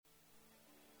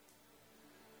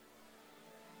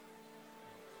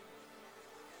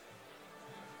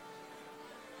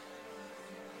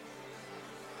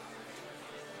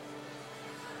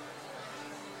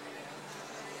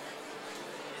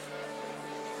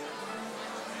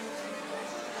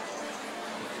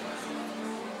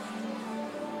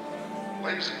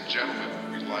Ladies and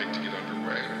gentlemen, we'd like to get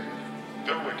underway. If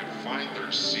everyone can find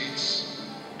their seats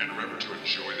and remember to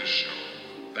enjoy the show.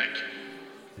 Thank you.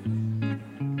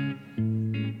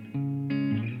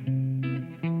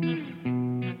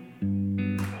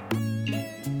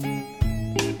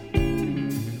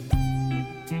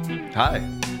 Hi.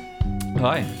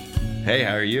 Hi. Hey,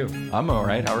 how are you? I'm all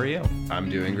right. How are you? I'm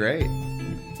doing great.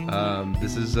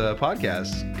 This is a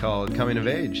podcast called Coming of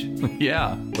Age.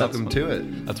 Yeah. Welcome to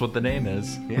it. That's what the name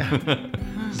is. Yeah.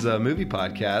 This is a movie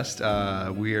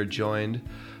podcast. We are joined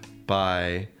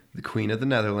by the Queen of the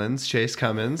Netherlands, Chase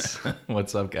Cummins.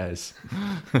 What's up, guys?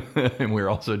 And we're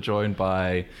also joined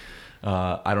by,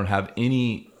 I don't have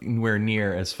anywhere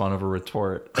near as fun of a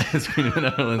retort as Queen of the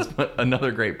Netherlands, but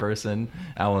another great person,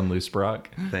 Alan Loosebrock.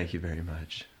 Thank you very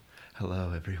much.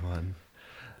 Hello, everyone.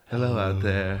 Hello out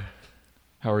there.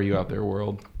 How are you out there,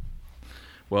 world?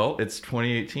 Well, it's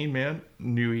 2018, man.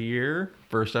 New year.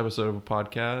 First episode of a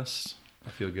podcast. I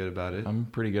feel good about it. I'm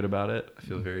pretty good about it. I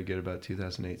feel very good about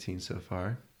 2018 so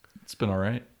far. It's been all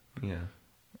right. Yeah.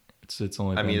 It's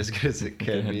only been, I mean, as good as it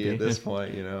can be at this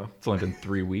point, you know. It's only been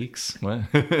 3 weeks. What?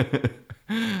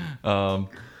 All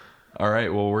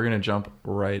right. Well, we're going to jump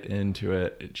right into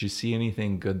it. Did you see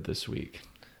anything good this week?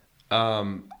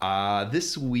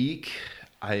 This week,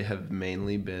 I have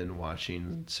mainly been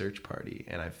watching Search Party,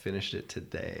 and I finished it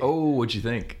today. Oh, what'd you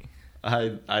think?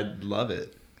 I love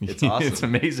it. It's awesome. It's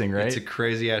amazing, right? It's a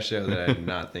crazy ass show that I did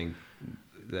not think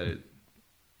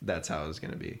that's how it was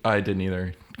going to be. I didn't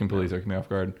either. Completely took me off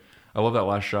guard. I love that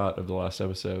last shot of the last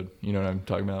episode. You know what I'm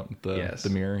talking about? The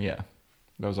mirror. Yeah.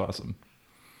 That was awesome.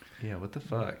 Yeah, what the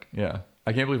fuck? Yeah.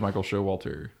 I can't believe Michael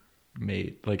Showalter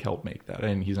helped make that.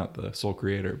 And he's not the sole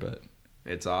creator, but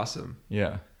it's awesome.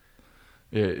 Yeah.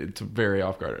 It's very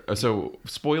off guard. So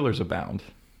spoilers abound,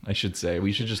 I should say.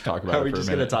 We should just talk about it for a minute. Are we just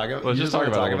going to talk about it? Let's just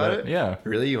talk about it. Yeah.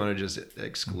 Really? You want to just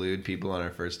exclude people on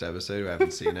our first episode who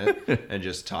haven't seen it and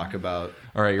just talk about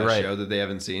All right, you're a right. show that they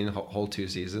haven't seen whole 2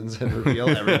 seasons and reveal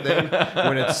everything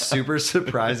when it's super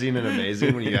surprising and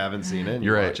amazing when you haven't seen it and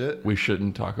You're you right. watch it? We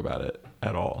shouldn't talk about it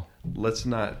at all. Let's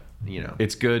not,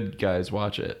 It's good, guys.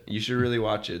 Watch it. You should really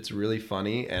watch it. It's really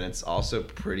funny and it's also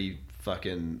pretty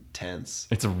fucking tense.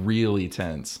 It's really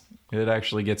tense. It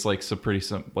actually gets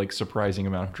surprising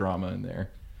amount of drama in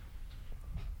there.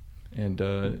 And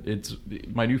it's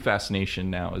my new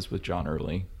fascination now is with John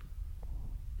Early.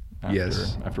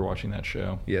 After watching that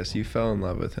show. Yes, you fell in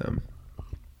love with him.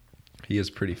 He is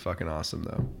pretty fucking awesome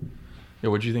though. Yeah,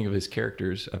 what'd you think of his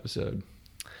characters episode?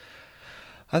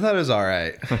 I thought it was all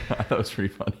right. I thought it was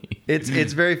pretty funny.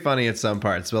 It's very funny at some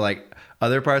parts, but like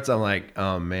other parts I'm like,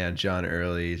 oh man, John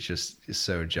Early is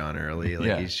so John Early.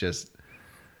 Like he's just,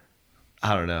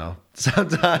 I don't know.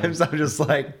 Sometimes I'm just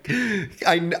like,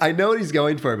 I know what he's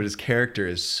going for, but his character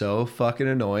is so fucking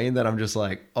annoying that I'm just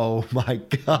like, oh my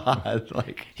God.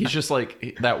 Like he's just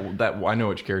like that. I know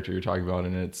which character you're talking about,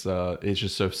 and it's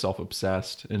just so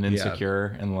self-obsessed and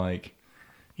insecure and like,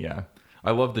 yeah.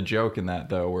 I love the joke in that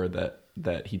though, where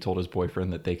that he told his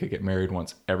boyfriend that they could get married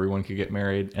once everyone could get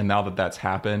married, and now that that's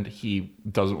happened, he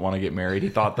doesn't want to get married. He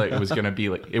thought that it was going to be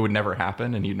like it would never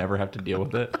happen, and he'd never have to deal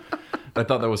with it. I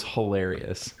thought that was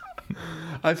hilarious.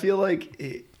 I feel like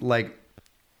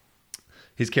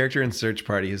his character in Search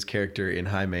Party, his character in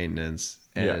High Maintenance,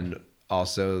 and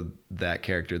also that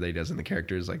character that he does in The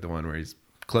Character is like the one where he's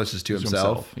closest to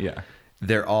himself. Yeah.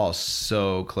 They're all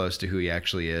so close to who he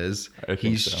actually is.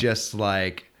 He's just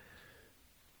like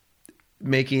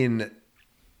making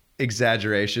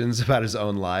exaggerations about his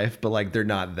own life, but like they're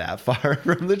not that far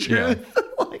from the truth.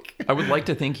 Yeah. I would like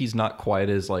to think he's not quite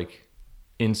as like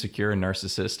insecure and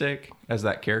narcissistic as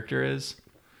that character is.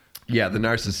 Yeah, the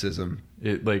narcissism.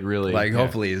 It like really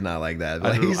hopefully he's not like that,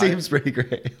 but he seems pretty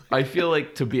great. I feel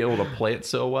like to be able to play it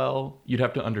so well, you'd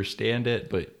have to understand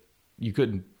it, but you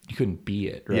couldn't be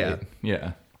it, right?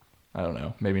 Yeah. I don't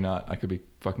know. Maybe not. I could be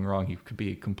fucking wrong. He could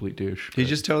be a complete douche. He's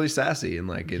just totally sassy and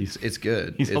like it's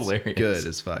good. He's it's hilarious. Good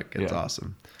as fuck. It's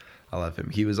awesome. I love him.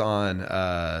 He was on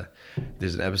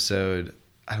there's an episode,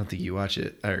 I don't think you watch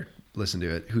it or listen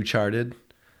to it. Who Charted?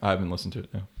 I haven't listened to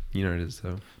it, no. You know what it is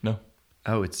though? No.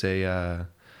 Oh, it's a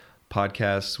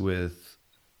podcast with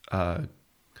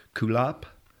Kulap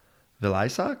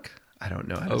Vilaysack. I don't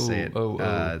know how to say it.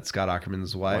 It's Scott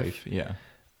Ackerman's wife. Yeah.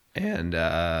 And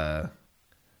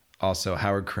also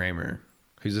Howard Kramer,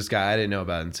 who's this guy I didn't know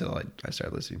about until I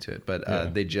started listening to it.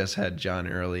 But they just had John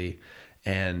Early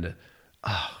and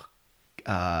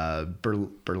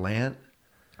Berlant.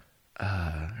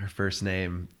 Her first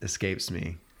name escapes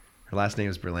me. Her last name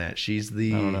is Berlant. She's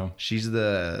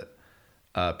the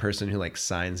person who like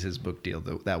signs his book deal.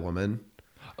 That woman.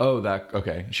 Oh,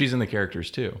 okay. She's in The Characters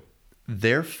too.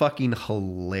 They're fucking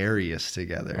hilarious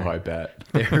together. Oh, I bet.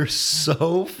 They're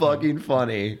so fucking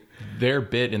funny. Their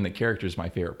bit in the character is my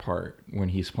favorite part when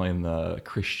he's playing the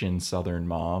Christian Southern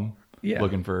mom,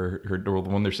 looking for her.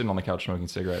 When they're sitting on the couch smoking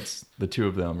cigarettes, the two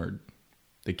of them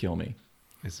they kill me.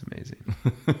 It's amazing.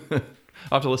 I'll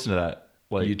have to listen to that.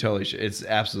 Like, you totally should. It's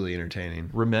absolutely entertaining.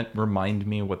 Remind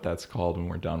me what that's called when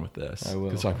we're done with this. I will.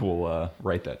 Because I will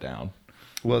write that down.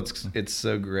 Well, it's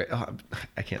so great. Oh,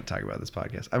 I can't talk about this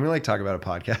podcast. I'm gonna talk about a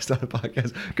podcast on a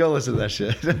podcast. Go listen to that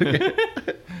shit. Okay.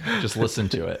 Just listen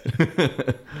to it.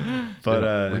 But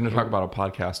we're gonna talk about a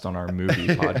podcast on our movie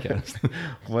podcast.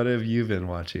 What have you been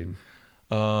watching?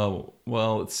 Well,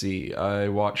 let's see. I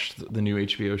watched the new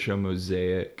HBO show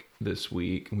Mosaic this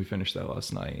week, and we finished that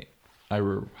last night. I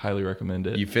highly recommend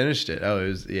it. You finished it? Oh,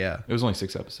 it was only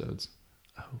 6 episodes.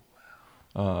 Oh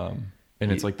wow.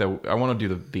 And it's like I want to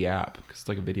do the app because it's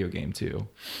like a video game too,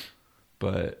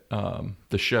 but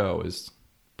the show is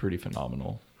pretty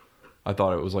phenomenal. I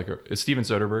thought it was like it's Steven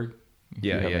Soderbergh.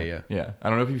 Yeah. I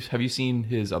don't know if have you seen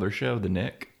his other show, The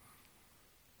Nick?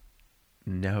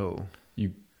 No.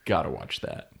 You gotta watch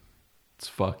that. It's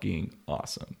fucking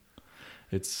awesome.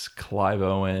 It's Clive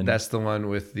Owen. That's the one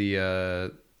with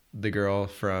the girl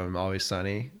from Always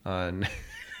Sunny on.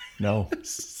 No,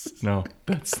 that's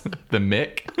the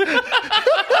Mick.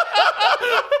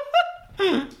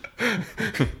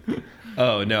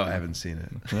 Oh no, I haven't seen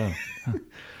it. No.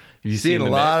 You've seen a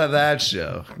lot of that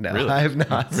show. No, really? I have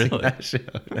not seen that show.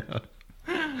 No.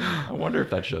 I wonder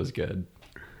if that show's good.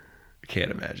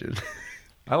 Can't imagine.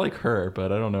 I like her,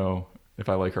 but I don't know if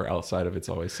I like her outside of It's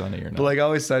Always Sunny or not. But like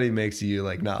Always Sunny makes you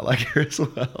like not like her as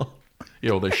well.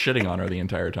 Yo, they're shitting on her the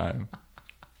entire time.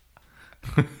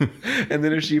 And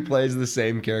then if she plays the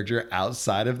same character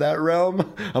outside of that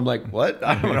realm, I'm like, what?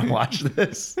 I don't want to watch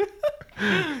this.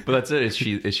 But that's it. Is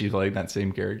she like that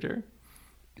same character?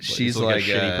 She's like a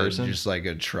shitty person, just like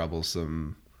a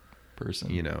troublesome person.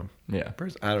 You know? Yeah.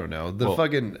 Person. I don't know.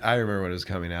 I remember when it was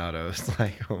coming out. I was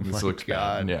like, oh my god.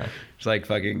 Bad. Yeah. It's like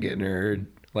fucking getting her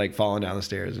like falling down the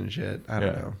stairs and shit. I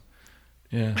don't know.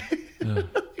 Yeah.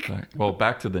 Well,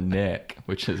 back to The Nick,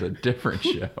 which is a different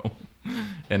show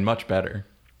and much better.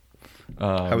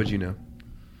 How would you know?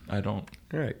 I don't.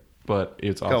 All right. But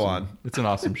it's awesome. Go on. It's an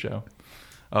awesome show.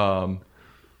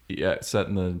 It's set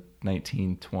in the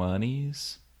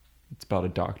 1920s. It's about a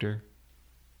doctor,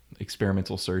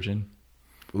 experimental surgeon.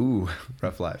 Ooh,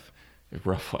 rough life.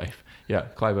 Rough life. Yeah,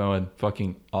 Clive Owen,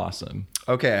 fucking awesome.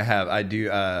 Okay, I have. I do.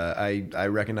 I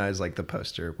recognize like the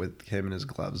poster with him and his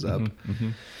gloves up.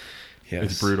 Mm-hmm. Yes.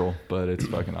 It's brutal, but it's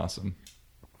fucking awesome.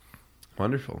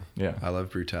 Wonderful. Yeah. I love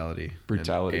brutality.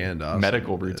 And awesome.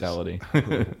 Medical brutality.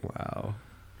 Oh, wow.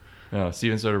 No,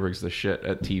 Steven Soderbergh's the shit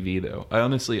at TV, though.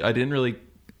 I didn't really...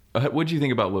 What did you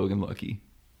think about Logan Lucky?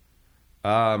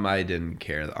 I didn't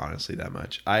care, honestly, that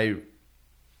much.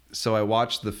 So I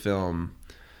watched the film.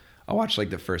 I watched like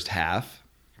the first half.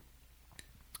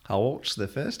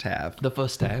 The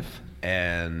first half.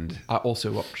 And I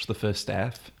also watched the first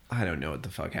half. I don't know what the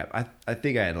fuck happened. I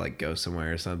think I had to like go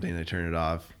somewhere or something. I turned it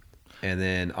off. And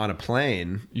then on a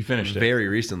plane. You finished it. Very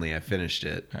recently, I finished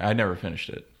it. I never finished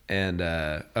it. And,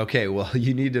 okay, well,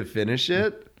 you need to finish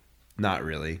it? Not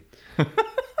really.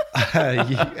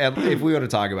 If we want to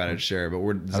talk about it, sure, but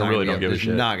there's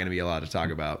not going to be a lot to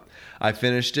talk about. I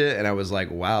finished it, and I was like,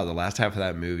 wow, the last half of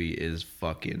that movie is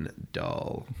fucking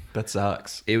dull. That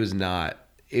sucks. It was not.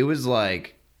 It was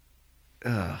like,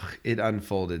 it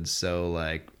unfolded so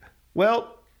like,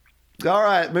 well, all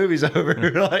right, movie's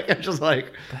over. Like, I'm just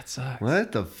like, that sucks.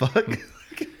 What the fuck?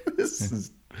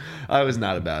 I was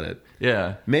not about it.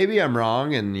 Yeah. Maybe I'm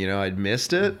wrong and, I'd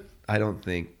missed it. I don't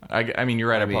think. I mean, you're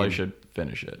right. I probably should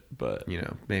finish it, but.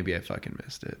 Maybe I fucking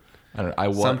missed it. I don't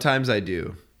know. Sometimes I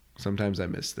do. Sometimes I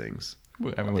miss things.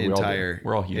 I mean,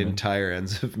 we're all human. Entire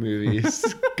ends of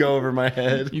movies go over my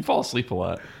head. You fall asleep a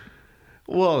lot.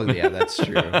 Well, yeah, that's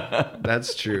true.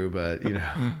 That's true, but,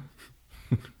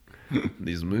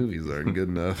 these movies aren't good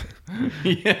enough.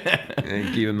 Yeah.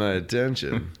 Ain't keeping my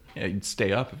attention. Yeah, you'd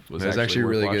stay up. There's actually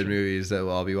really good movies that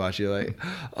we'll all be watching. Like,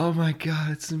 oh my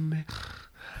god, it's amazing.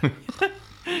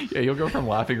 Yeah, you'll go from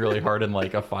laughing really hard in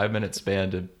like a 5-minute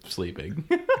span to sleeping.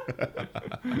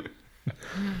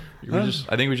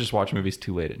 I think we just watch movies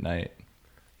too late at night.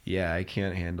 Yeah, I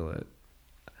can't handle it.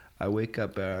 I wake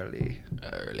up early.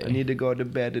 I need to go to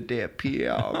bed at 8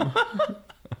 p.m.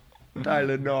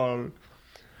 Tylenol.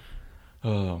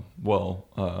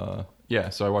 Yeah,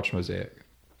 so I watched Mosaic.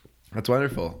 That's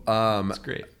wonderful. That's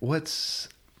great.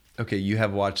 Okay, you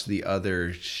have watched the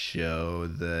other show,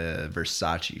 the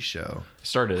Versace show.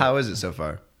 Started. How is it so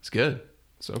far? It's good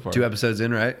so far. 2 episodes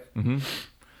in, right? Mm-hmm.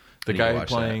 The guy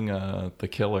playing the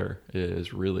killer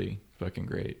is really fucking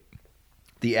great.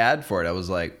 The ad for it, I was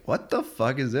like, what the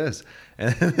fuck is this?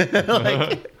 And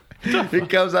like, it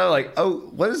comes out like, oh,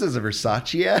 what is this, a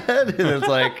Versace ad? And it's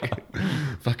like,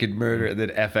 fucking murder. And then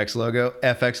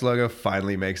FX logo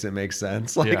finally makes it make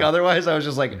sense. Like, otherwise I was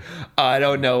just like, I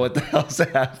don't know what the hell's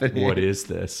happening. What is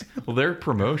this? Well, their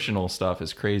promotional stuff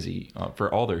is crazy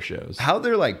for all their shows. How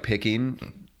they're like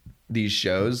picking these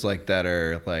shows like that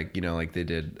are like, you know, like they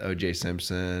did OJ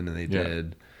Simpson and they're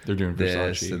doing this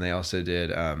Versace. And they also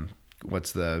did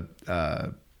what's the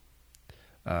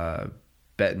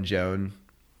Bet and Joan,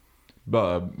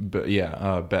 Betty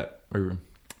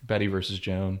versus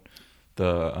Joan,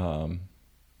 the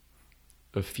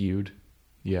feud,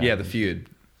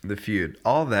 the feud,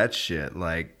 all that shit.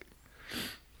 Like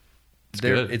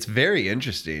it's very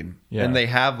interesting, and they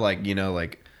have like, you know,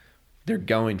 like they're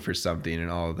going for something in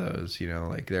all of those, you know,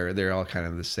 like they're all kind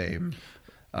of the same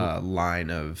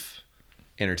line of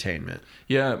entertainment.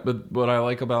 Yeah, but what I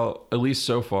like about, at least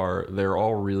so far, they're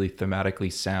all really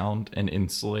thematically sound and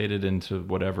insulated into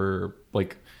whatever,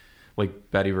 like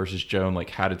Betty versus Joan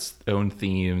like had its own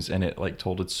themes and it like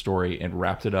told its story and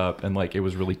wrapped it up, and like it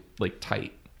was really like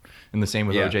tight. And the same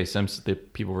with OJ Simpson, the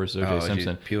People versus OJ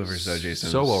Simpson. People versus OJ Simpson,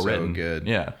 so well written, good.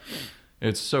 Yeah,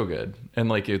 it's so good, and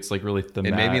like it's like really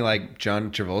thematic. It made me like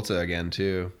John Travolta again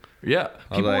too. Yeah,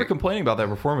 people were complaining about that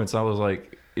performance. I was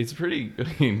like, it's pretty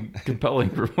compelling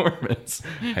performance.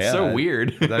 Yeah, so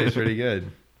weird. That is pretty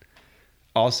good.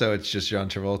 Also, it's just John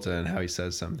Travolta, and how he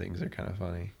says some things are kind of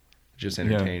funny. Just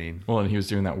entertaining. Yeah. Well, and he was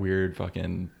doing that weird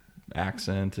fucking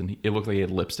accent, and it looked like he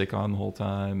had lipstick on the whole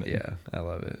time. And, yeah, I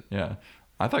love it. Yeah.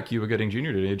 I thought Cuba Gooding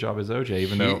Jr. did a job as OJ,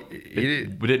 even though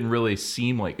it didn't really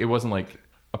seem like, it wasn't like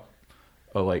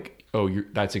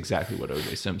that's exactly what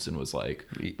OJ Simpson was like.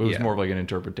 It was more of like an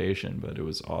interpretation, but it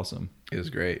was awesome. It was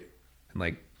great. And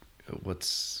like,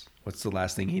 what's the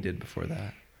last thing he did before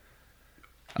that?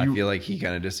 I feel like he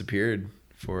kind of disappeared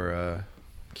for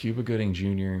Cuba Gooding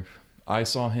Jr. I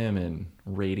saw him in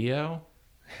Radio.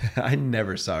 I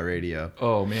never saw Radio.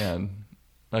 Oh man,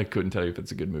 I couldn't tell you if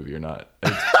it's a good movie or not.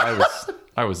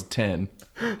 I was 10.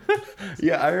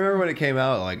 Yeah, I remember when it came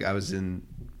out. Like I was in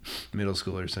middle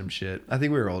school or some shit. I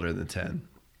think we were older than 10.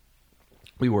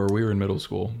 We were in middle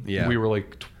school. Yeah, we were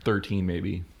like 13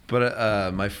 maybe.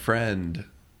 But my friend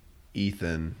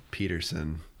Ethan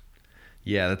Peterson.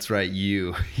 Yeah, that's right.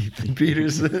 Ethan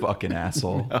Peterson. Fucking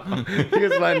asshole. No, he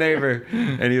was my neighbor,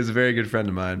 and he was a very good friend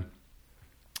of mine.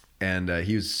 And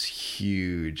he was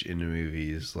huge into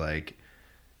movies. Like,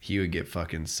 he would get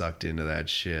fucking sucked into that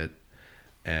shit.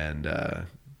 And that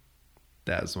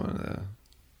was one of the...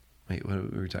 Wait,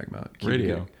 what were we talking about?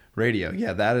 Radio.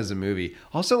 Yeah, that is a movie.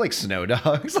 Also, like Snow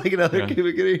Dogs, like another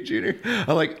Cuba Gooding Jr.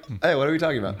 I'm like, hey, what are we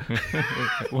talking about?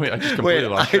 Wait, I just completely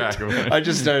lost track. I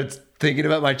just started thinking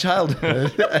about my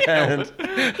childhood, and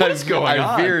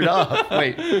I veered off.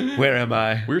 Wait, where am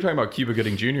I? We were talking about Cuba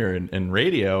Gooding Jr. and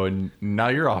Radio, and now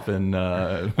you're off in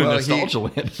nostalgia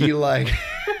land.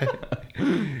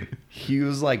 He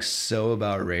was like so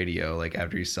about Radio, like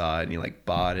after he saw it and he like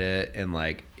bought it, and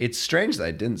like it's strange that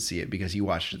I didn't see it because he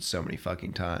watched it so many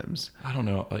fucking times. I don't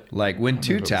know. Like when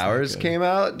Two Towers came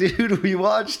out, dude, we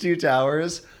watched Two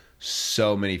Towers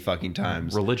so many fucking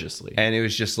times religiously, and it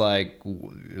was just like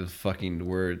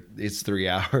it's 3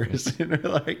 hours. And we're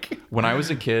like, when I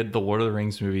was a kid, the Lord of the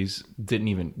Rings movies the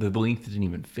length didn't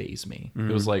even faze me.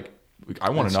 It was like,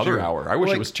 I want another hour. I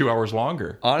wish it was 2 hours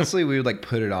longer. Honestly, we would like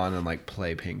put it on and like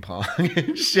play ping pong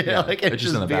and shit. Yeah, like it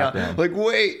just in the background. Like,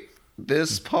 wait,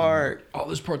 this part. Oh,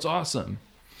 this part's awesome.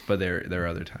 But there are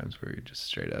other times where you just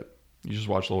straight up. You just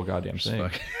watch the whole goddamn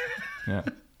thing. Yeah.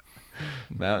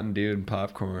 Mountain Dew and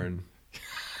popcorn.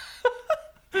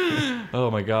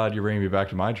 Oh my God, you're bringing me back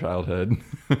to my childhood.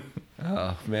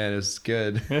 Oh man, it's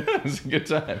good. It's a good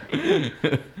time.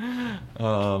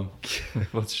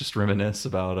 Let's just reminisce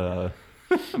about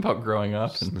growing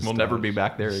up, and we'll never be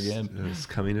back there again. It's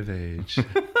coming of age.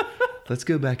 Let's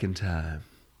go back in time.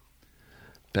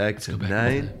 Back to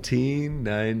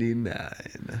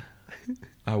 1999.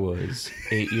 I was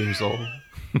 8 years old.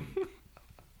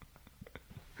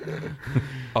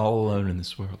 All alone in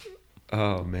this world.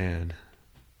 Oh man.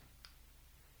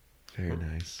 Very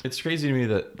nice. It's crazy to me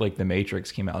that like The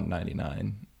Matrix came out in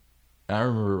 99. I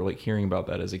remember like hearing about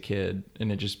that as a kid,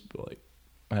 and it just like,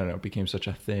 I don't know, it became such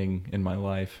a thing in my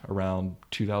life around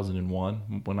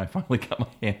 2001 when I finally got my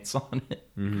hands on it.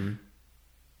 Mm-hmm.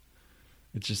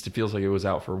 It feels like it was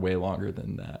out for way longer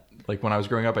than that. Like when I was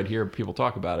growing up, I'd hear people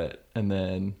talk about it, and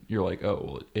then you're like, oh,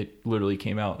 well, it literally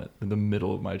came out in the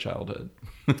middle of my childhood.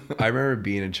 I remember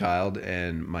being a child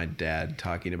and my dad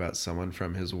talking about someone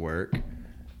from his work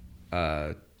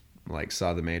like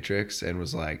saw the Matrix and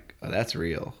was like, oh, that's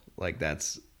real. Like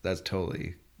that's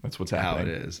totally what's how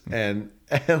happening. it is. And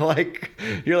like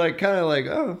you're like kind of like,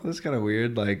 oh, that's kind of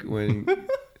weird. Like when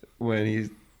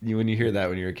you hear that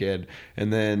when you're a kid,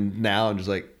 and then now I'm just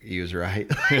like, he was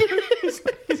right.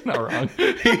 He's not wrong.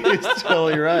 He's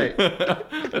totally right.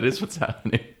 That is what's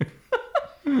happening.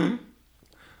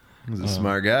 He's a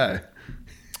smart guy.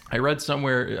 I read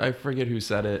somewhere, I forget who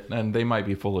said it, and they might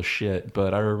be full of shit,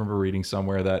 but I remember reading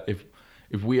somewhere that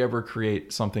if we ever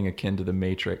create something akin to the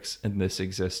Matrix in this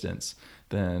existence,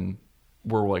 then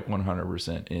we're like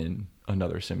 100% in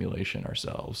another simulation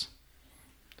ourselves.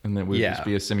 And then we'd just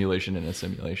be a simulation in a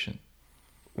simulation.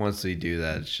 Once we do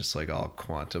that, it's just like all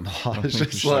quantum law. It's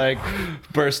just like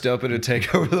burst open and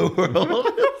take over the world.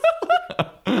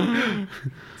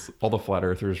 All the flat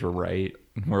earthers were right.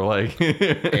 We're like...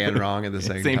 and wrong at the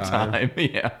same time.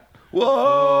 Yeah.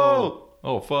 Whoa!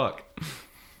 Oh, fuck.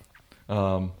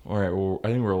 All right, well, I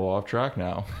think we're a little off track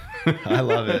now. I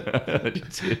love it.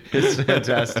 It's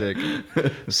fantastic.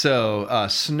 So,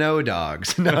 snow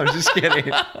dogs. No, I'm just kidding.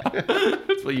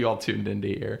 That's what you all tuned into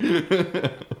here.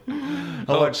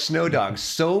 I watched Snow Dogs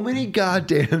so many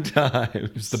goddamn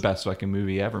times. It's the best fucking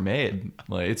movie ever made.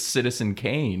 Like, it's Citizen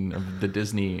Kane of the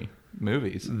Disney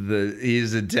movies.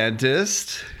 He's a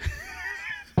dentist.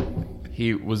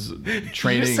 He was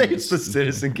training. Did you say it's the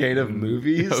Citizen Kane of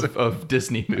movies? Of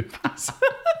Disney movies.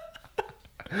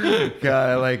 God,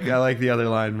 I like the other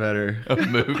line better. Of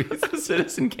movies. The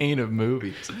Citizen Kane of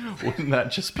movies. Wouldn't that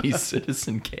just be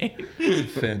Citizen Kane?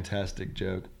 Fantastic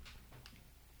joke.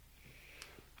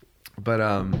 But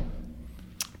I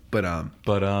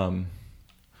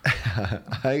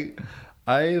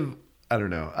don't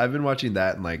know. I've been watching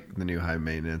that and like the new High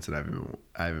Maintenance, and I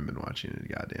haven't been watching it.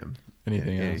 Goddamn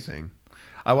anything.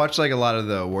 I watched like a lot of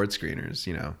the award screeners,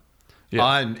 you know,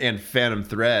 and Phantom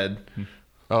Thread.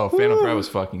 Oh, Phantom Thread was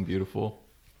fucking beautiful.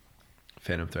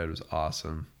 Phantom Thread was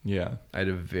awesome. Yeah, I had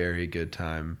a very good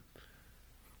time.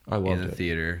 I loved in the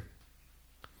theater.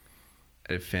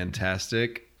 A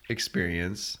fantastic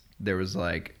experience. There was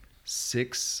like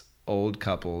 6 old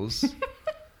couples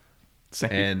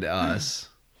and us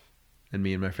and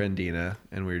me and my friend Dina,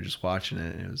 and we were just watching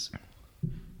it, and it was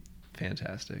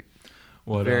fantastic.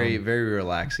 Very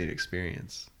relaxing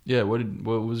experience. Yeah, what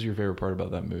was your favorite part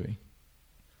about that movie?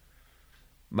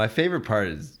 My favorite part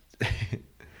is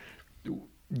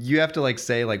you have to like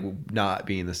say like not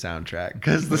being the soundtrack,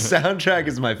 because the soundtrack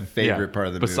is my favorite part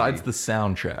of the movie. Besides the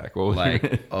soundtrack, what was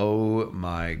like oh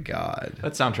my god,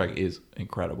 that soundtrack is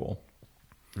incredible.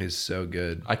 It's so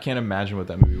good. I can't imagine what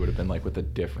that movie would have been like with a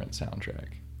different soundtrack.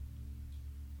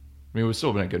 I mean, it would still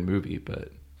have been a good movie,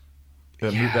 but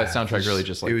that soundtrack really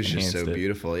just like it was just so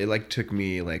beautiful. It like took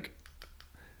me like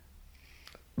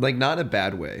not in a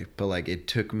bad way, but like it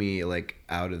took me like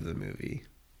out of the movie.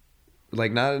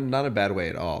 Like not a bad way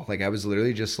at all. Like I was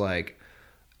literally just like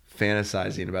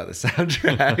fantasizing about the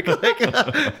soundtrack. Like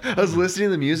I was listening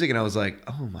to the music and I was like,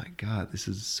 oh my god, this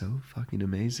is so fucking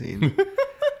amazing.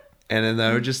 And then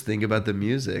I would just think about the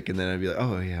music, and then I'd be like,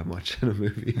 oh yeah, I'm watching a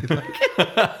movie.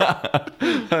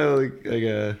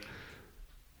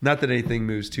 Not that anything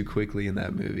moves too quickly in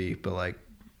that movie, but like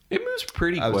it moves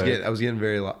pretty quick. I was getting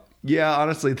very yeah,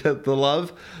 honestly, the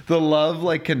love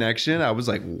like connection, I was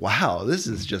like, wow, this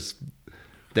is just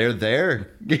they're there.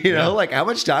 You know, like how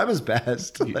much time has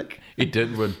passed? Like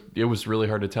it was really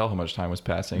hard to tell how much time was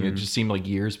passing. Mm-hmm. It just seemed like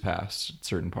years passed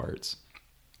certain parts.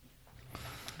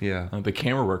 Yeah. The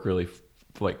camera work really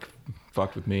like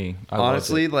fucked with me.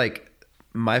 Honestly, like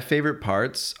my favorite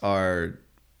parts are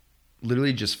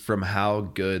literally just from how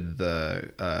good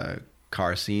the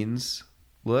car scenes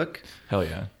look. Hell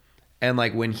yeah. And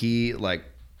like when he like,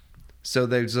 so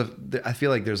I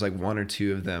feel like there's like 1 or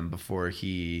 2 of them before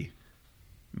he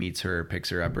meets her, picks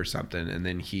her up or something. And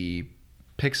then he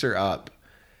picks her up,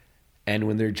 and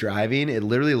when they're driving, it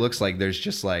literally looks like there's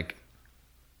just like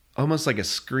almost like a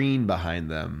screen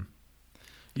behind them.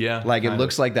 Yeah. Like it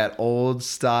looks like that old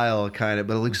style kind of,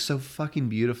 but it looks so fucking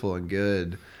beautiful and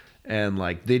good. And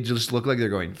like they just look like they're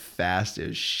going fast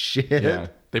as shit. Yeah,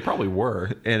 they probably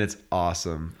were. And it's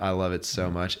awesome. I love it so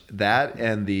much. That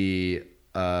and the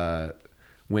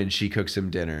when she cooks him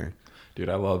dinner. Dude,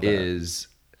 I love that. Is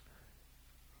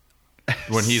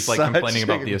when he's like complaining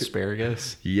about the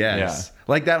asparagus. Yes. Yeah.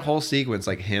 Like that whole sequence,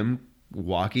 like him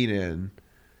walking in.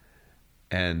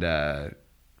 And I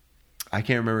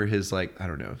can't remember his like, I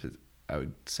don't know if I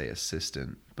would say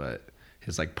assistant, but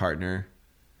his like partner.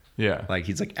 Yeah. Like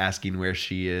he's like asking where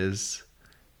she is.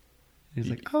 He's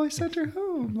like, oh, I sent her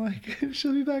home. Like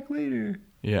she'll be back later.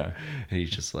 Yeah. And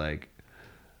he's just like,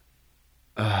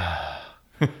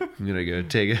 I'm gonna go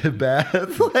take a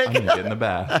bath. Like, I'm gonna get in the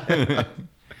bath.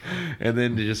 And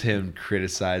then just him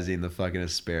criticizing the fucking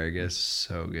asparagus,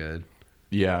 so good.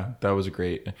 Yeah, that was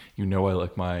great. I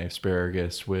like my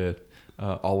asparagus with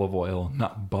olive oil,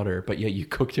 not butter, but yet you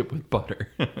cooked it with butter.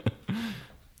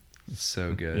 It's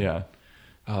so good. Yeah.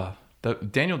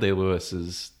 Daniel Day-Lewis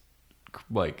is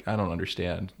like, I don't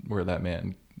understand where that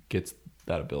man gets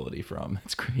that ability from.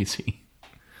 It's crazy.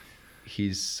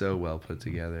 He's so well put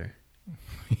together.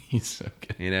 He's so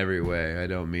good. In every way. I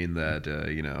don't mean that,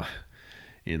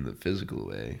 in the physical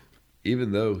way,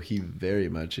 even though he very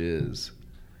much is.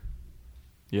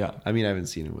 Yeah. I mean, I haven't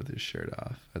seen him with his shirt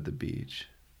off at the beach.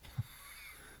 I'm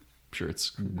sure it's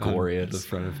glorious. The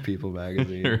front of People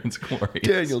magazine. Sure it's glorious.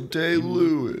 Daniel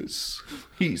Day-Lewis.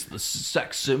 He's the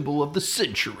sex symbol of the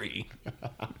century.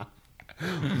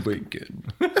 Lincoln.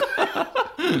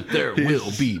 There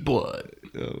will be blood.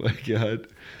 Oh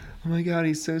my god,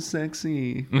 he's so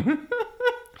sexy.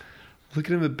 Look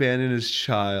at him abandon his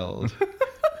child.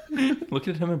 Look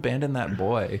at him abandon that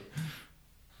boy.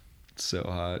 So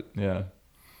hot. Yeah.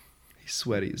 He's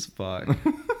sweaty as fuck.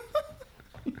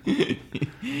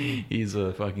 He's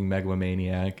a fucking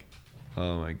megalomaniac.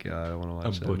 Oh my god, I want to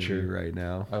watch that movie right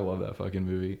now. I love that fucking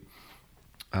movie.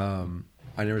 I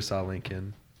never saw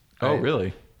Lincoln. Oh,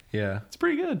 really? Yeah. It's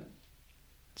pretty good.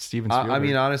 Steven Spielberg. I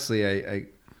mean, honestly,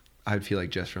 I'd feel like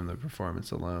just from the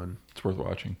performance alone, it's worth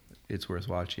watching. It's worth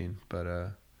watching, but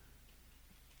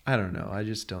I don't know. I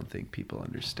just don't think people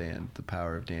understand the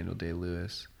power of Daniel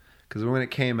Day-Lewis. Because when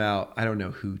it came out, I don't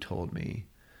know who told me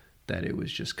that it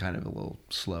was just kind of a little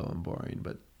slow and boring,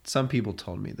 but some people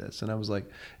told me this, and I was like,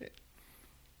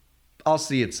 I'll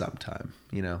see it sometime,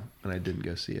 and I didn't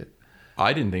go see it.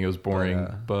 I didn't think it was boring,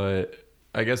 but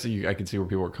I guess I could see where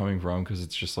people are coming from, because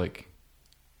it's just like,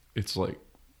 it's like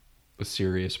a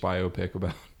serious biopic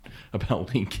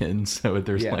about Lincoln. So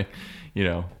there's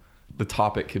the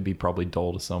topic could be probably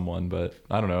dull to someone, but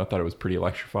I don't know. I thought it was pretty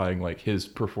electrifying. Like his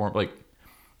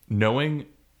knowing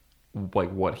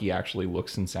like what he actually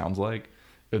looks and sounds like,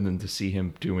 and then to see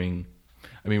him doing,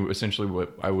 I mean, essentially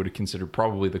what I would consider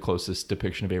probably the closest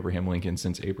depiction of Abraham Lincoln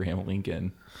since Abraham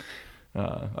Lincoln.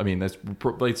 I mean, it's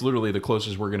literally the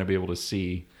closest we're going to be able to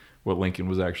see what Lincoln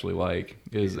was actually like.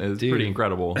 Is pretty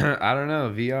incredible. I don't know,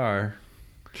 VR.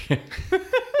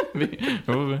 It's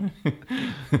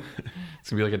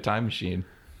gonna be like a time machine.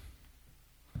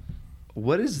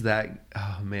 What is that?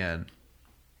 Oh man.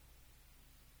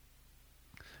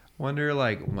 Wonder,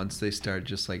 like, once they start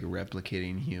just like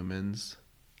replicating humans,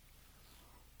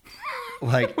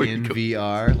 like in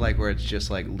VR, like where it's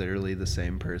just like literally the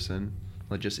same person,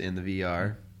 like just in the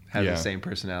VR, have the same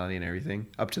personality and everything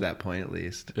up to that point at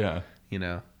least. Yeah,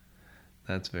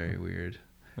 that's very weird.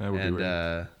 That would be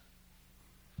weird.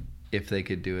 If they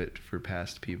could do it for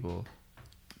past people,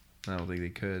 I don't think they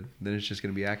could. Then it's just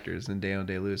going to be actors, and Daniel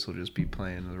Day-Lewis will just be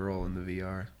playing the role in the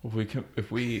VR.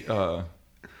 If we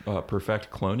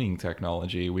perfect cloning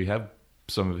technology, we have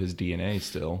some of his DNA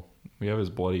still. We have his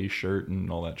bloody shirt and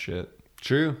all that shit.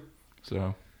 True.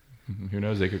 So who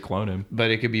knows? They could clone him. But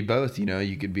it could be both.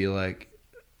 You could be like,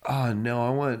 oh no,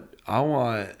 I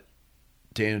want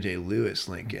Daniel Day-Lewis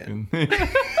Lincoln.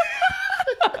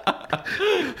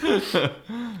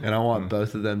 And I want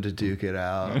both of them to duke it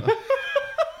out.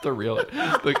 The real,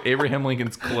 like Abraham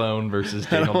Lincoln's clone versus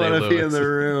Daniel Day-Lewis. I want to be in the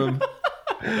room.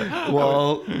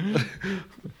 Well,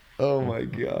 oh my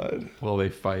god. Well, they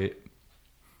fight.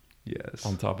 Yes.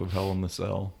 On top of Hell in the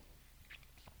Cell.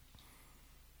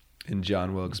 And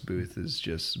John Wilkes Booth is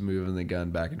just moving the gun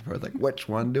back and forth, like, which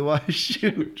one do I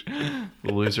shoot?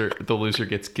 The loser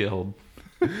gets killed.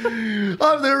 I'm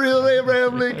the real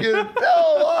Abraham Lincoln.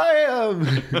 No, I am.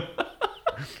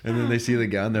 And then they see the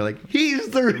gun. They're like, he's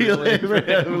the real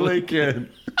Abraham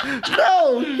Lincoln.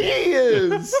 No, he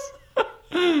is.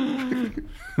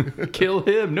 Kill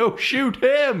him. No, shoot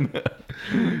him.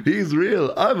 He's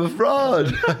real. I'm a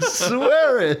fraud. I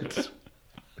swear it.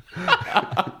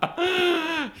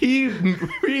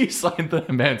 He signed the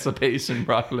Emancipation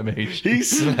Proclamation. He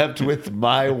slept with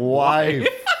my wife.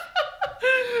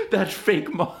 That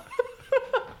fake mom.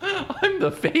 I'm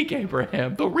the fake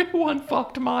Abraham. The real one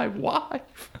fucked my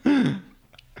wife.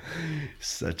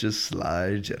 Such a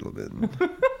sly gentleman.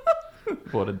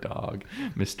 What a dog.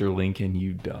 Mr. Lincoln,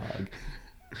 you dog.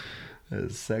 That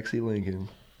is sexy Lincoln.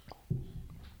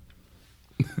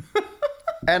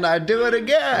 And I do it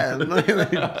again.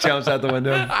 Jumps out the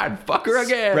window. I'd fuck her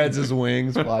again. Spreads his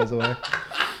wings, flies away.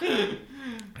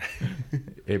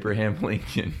 Abraham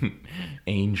Lincoln,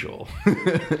 Angel.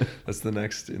 That's the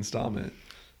next installment.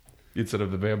 instead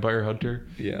of the vampire hunter.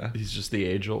 Yeah. He's just the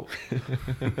angel.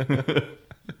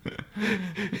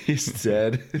 He's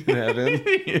dead in heaven.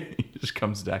 He just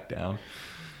comes back down.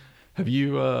 Have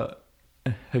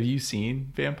you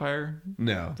seen Vampire?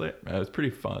 No. It's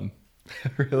pretty fun.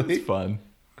 Really? It's fun.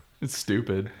 It's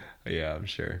stupid. Yeah, I'm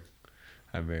sure.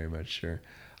 I'm very much sure.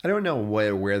 I don't know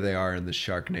where they are in the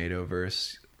Sharknado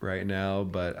verse right now,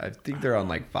 but I think they're on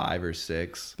like 5 or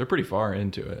 6. They're pretty far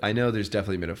into it. I know there's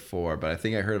definitely been a 4, but I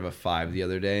think I heard of a 5 the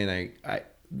other day, and I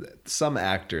some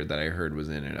actor that I heard was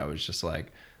in it. I was just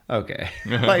like, okay,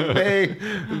 like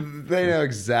they know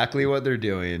exactly what they're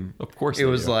doing. Of course, it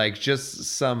was like just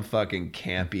some fucking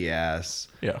campy ass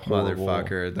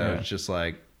motherfucker that was just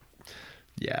like.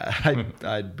 Yeah,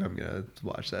 I'm gonna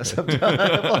watch that sometime.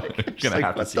 I'm gonna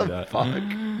have to see that. Fuck?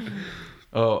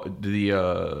 Oh,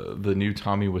 the new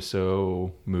Tommy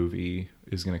Wiseau movie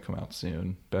is gonna come out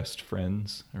soon. Best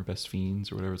Friends or Best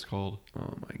Fiends or whatever it's called.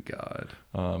 Oh my god!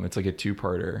 It's like a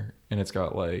 2-parter, and it's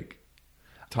got like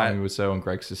Tommy Wiseau and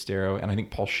Greg Sestero, and I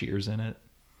think Paul Scheer's in it.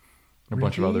 And a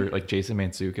bunch of other, like Jason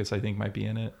Mantzoukas, I think might be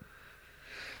in it.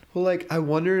 Well, like I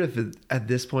wonder if at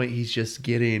this point he's just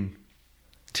getting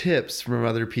tips from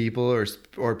other people,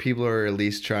 or people are at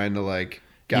least trying to like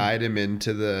guide him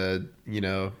into the,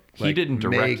 like, he didn't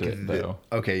direct it though.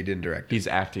 Okay, he didn't direct it. He's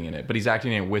acting in it, but he's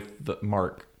acting in it with the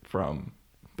Mark from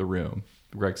The Room,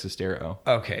 Greg Sestero.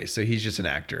 Okay, so he's just an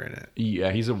actor in it.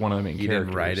 Yeah, he's one of the main characters. He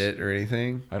didn't write it or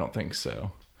anything? I don't think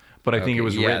so. But I think it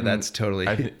was written. Yeah, that's totally.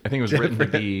 I think it was written to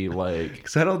be like.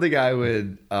 Because I don't think I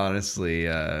would honestly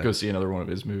go see another one of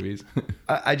his movies.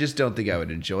 I just don't think I would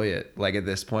enjoy it. Like at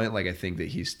this point, like I think that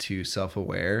he's too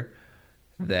self-aware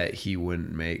that he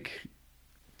wouldn't make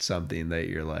something that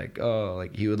you're like, oh,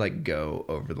 like he would like go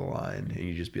over the line, and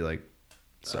you just be like,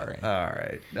 sorry. All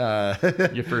right.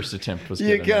 Your first attempt was.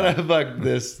 You gotta fuck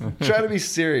this. Try to be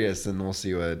serious, and we'll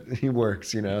see what he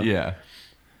works. Yeah.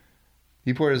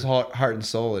 He poured his heart and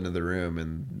soul into The Room,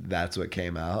 and that's what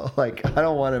came out. Like, I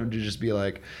don't want him to just be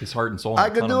like, his heart and soul. I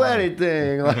can do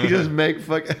anything. Like, just make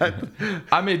fuck.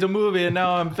 I made the movie, and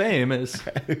now I'm famous.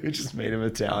 We just made him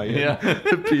Italian. Yeah,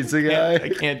 the pizza guy. I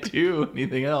can't do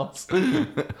anything else.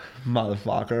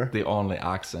 Motherfucker. The only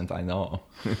accent I know.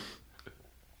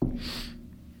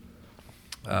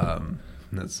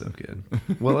 That's so good.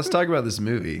 Well, let's talk about this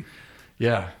movie.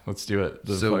 Yeah, let's do it.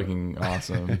 This is fucking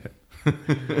awesome.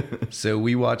 So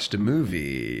we watched a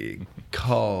movie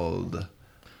called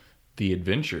The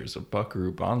Adventures of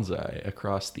Buckaroo Banzai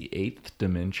Across the 8th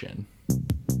Dimension.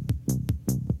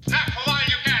 Snap for while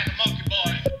you can, monkey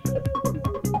boy.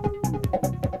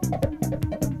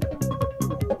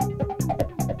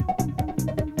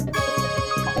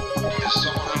 Is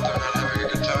someone out there not having a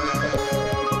good time?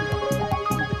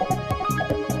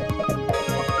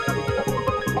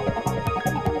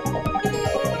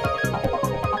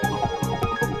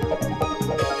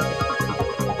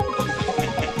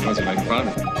 Must make fun.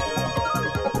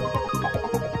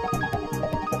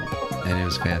 And it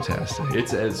was fantastic.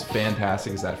 It's as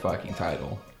fantastic as that fucking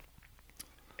title.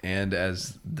 And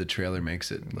as the trailer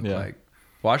makes it look like.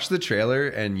 Watch the trailer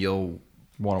and you'll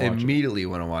immediately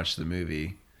want to watch the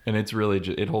movie. And it's really,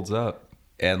 it holds up.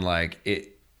 And like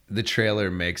the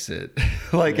trailer makes it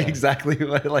like exactly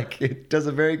what, like it does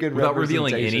a very good without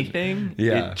revealing anything.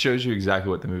 Yeah. It shows you exactly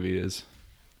what the movie is.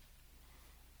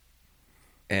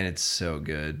 And it's so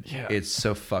good. Yeah. It's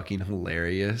so fucking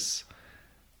hilarious.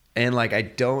 And like, I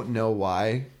don't know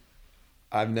why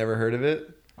I've never heard of it.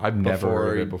 I've never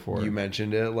heard of it before. You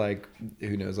mentioned it like,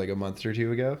 who knows, like a month or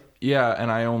two ago. Yeah.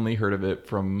 And I only heard of it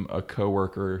from a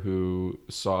coworker who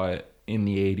saw it in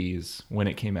the 80s when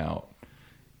it came out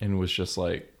and was just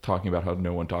like talking about how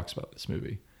no one talks about this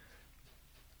movie.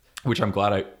 Which I'm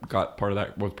glad I got part of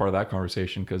that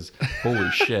conversation, because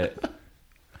holy shit.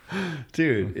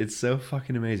 Dude, it's so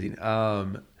fucking amazing.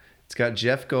 It's got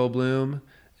Jeff Goldblum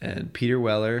and Peter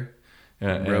Weller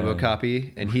and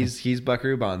RoboCopy, and he's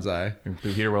Buckaroo Banzai.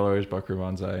 Peter Weller is Buckaroo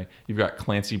Banzai. You've got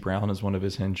Clancy Brown as one of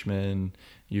his henchmen.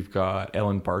 You've got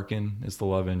Ellen Barkin as the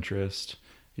love interest.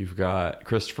 You've got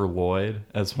Christopher Lloyd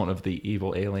as one of the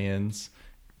evil aliens.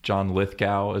 John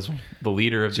Lithgow as the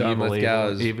leader of John the evil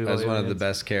Lithgow evil as one of the aliens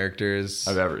best characters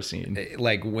I've ever seen.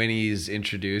 Like when he's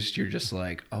introduced, you're just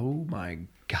like, oh my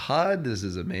God, this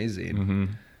is amazing. Mm-hmm.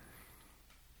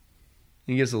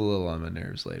 He gets a little on my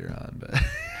nerves later on, but a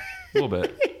little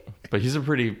bit. But he's a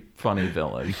pretty funny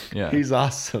villain. Yeah, he's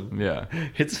awesome. Yeah,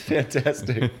 it's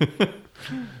fantastic.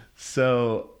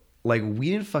 So like we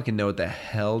didn't fucking know what the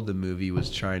hell the movie was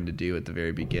trying to do at the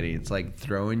very beginning. It's like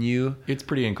throwing you. It's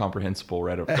pretty incomprehensible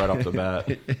right off the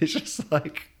bat. It's just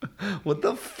like, what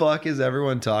the fuck is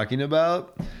everyone talking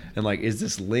about? And like, is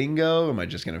this lingo? Am I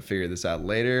just gonna figure this out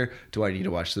later? Do I need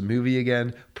to watch the movie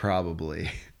again?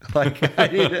 Probably. Like I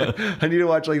need to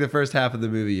watch like the first half of the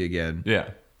movie again. Yeah,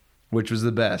 which was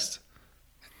the best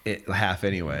half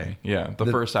anyway. Yeah, the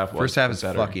first half. First half is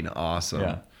better. fucking awesome.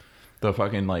 Yeah, the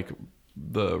fucking like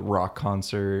the rock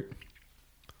concert,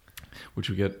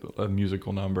 which we get a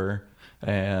musical number,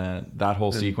 and that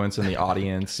whole sequence in the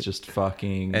audience just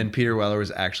fucking. And Peter Weller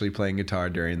was actually playing guitar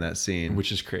during that scene,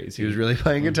 which is crazy. He was really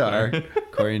playing guitar,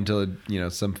 according to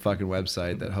some fucking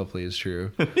website that hopefully is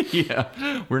true.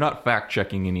 Yeah, we're not fact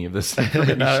checking any of this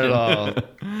information. Not at all.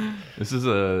 This is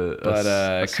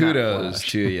a kudos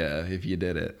to you if you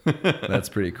did it. That's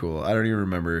pretty cool. I don't even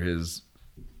remember his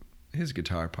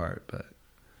guitar part, but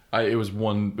it was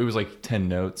like 10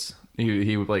 notes.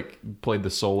 He like played the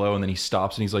solo and then he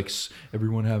stops and he's like,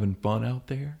 everyone having fun out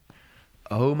there?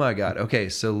 Oh my God. Okay.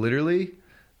 So literally,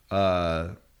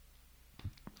 if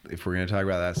we're going to talk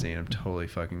about that scene, I'm totally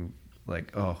fucking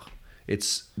like,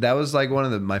 that was like one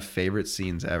of my favorite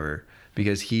scenes ever,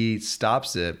 because he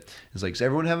stops it. It's like, is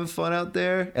everyone having fun out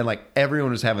there? And like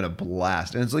everyone was having a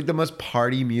blast. And it's like the most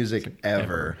party music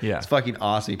ever. Yeah. It's fucking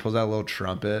awesome. He pulls out a little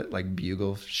trumpet, like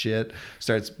bugle shit,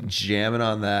 starts jamming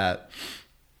on that.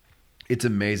 It's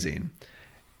amazing.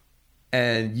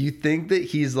 And you think that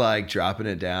he's like dropping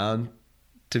it down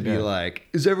to be like,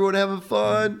 is everyone having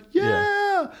fun?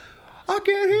 Yeah. I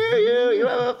can't hear you. You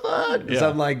having fun? Yeah.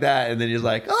 Something like that. And then he's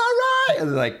like, all right. And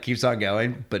then like keeps on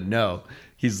going. But no,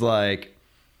 he's like,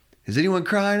 is anyone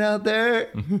crying out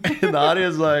there? And the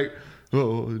audience is like,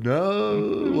 oh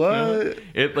no, what?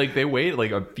 It like they wait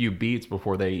like a few beats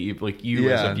before they like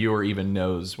you as a viewer even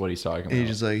knows what he's talking about. And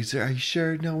he's just like, are you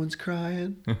sure no one's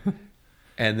crying?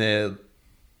 And then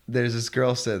there's this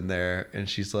girl sitting there and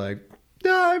she's like,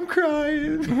 no, I'm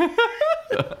crying.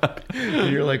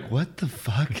 And you're like, what the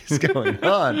fuck is going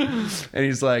on? And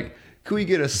he's like, can we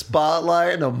get a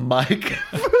spotlight and a mic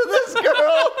for this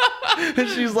girl? And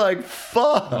she's like,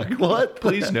 fuck, what?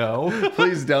 Please no.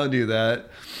 Please don't do that.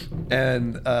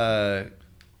 And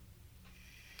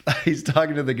he's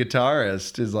talking to the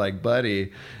guitarist, his like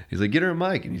buddy. He's like, get her a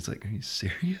mic. And he's like, are you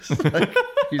serious? Like,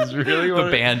 he's really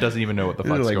the band doesn't even know what the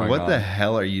fuck's like, going what on. the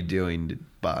hell are you doing,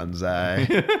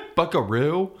 Banzai?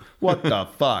 Buckaroo? What the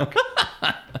fuck?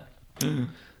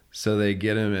 So they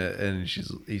get him, and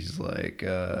he's like,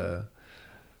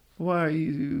 why are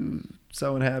you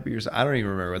so unhappy? I don't even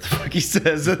remember what the fuck he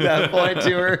says at that point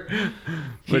to her.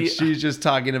 But she's just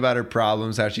talking about her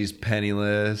problems, how she's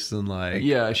penniless, and like,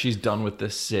 yeah, she's done with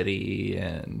this city,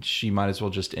 and she might as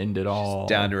well just end it all.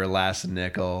 Down to her last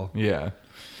nickel. Yeah.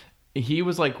 He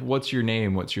was like, what's your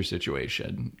name? What's your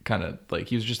situation? Kind of like,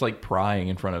 he was just like prying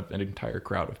in front of an entire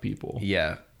crowd of people.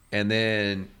 Yeah. And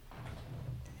then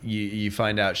you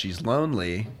find out she's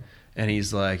lonely, and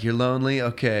he's like, you're lonely?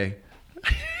 Okay.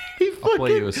 I'll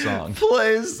play you a song.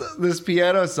 Plays this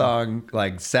piano song,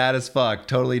 like sad as fuck,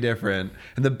 totally different.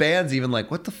 And the band's even like,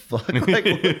 what the fuck? Like,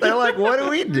 they're like, what do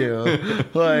we do?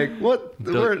 Like, what?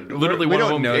 Literally, we one don't of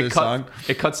them, know this song.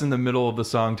 It cuts in the middle of the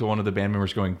song to one of the band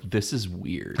members going, this is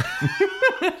weird.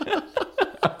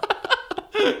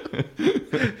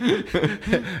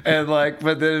 And like,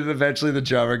 but then eventually the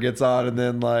drummer gets on, and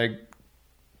then like,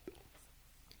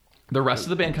 the rest of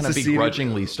the band kind of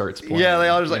begrudgingly starts playing. Yeah, they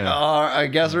all just like, oh, I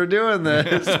guess we're doing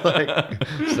this. Like,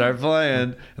 start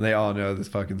playing. And they all know this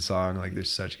fucking song. Like, they're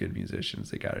such good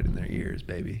musicians. They got it in their ears,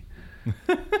 baby.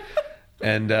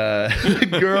 And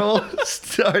the girl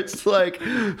starts like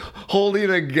holding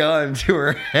a gun to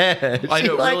her head. I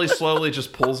know, really slowly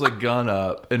just pulls a gun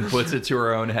up and puts it to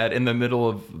her own head in the middle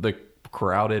of the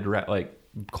crowded like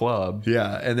club.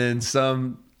 Yeah, and then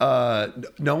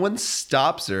no one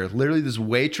stops her. Literally, this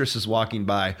waitress is walking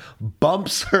by,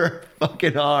 bumps her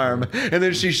fucking arm, and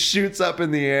then she shoots up in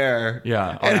the air.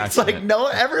 Yeah, and it's like,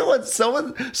 no,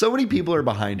 so many people are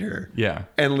behind her. Yeah,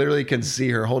 and literally can see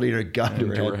her holding her gun to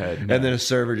her head. Yeah. And then a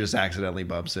server just accidentally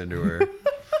bumps into her.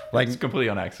 Like, it's completely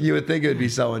on accident. You would think it would be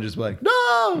someone just like,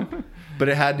 no, but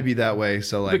it had to be that way.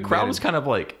 So like, the crowd was kind of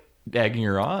like egging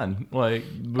her on, like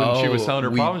when she was telling her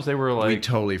problems. They were like, we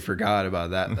totally forgot about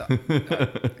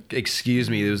that. Excuse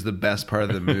me, it was the best part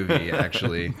of the movie.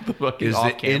 Actually, is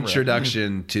the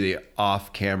introduction to the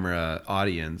off-camera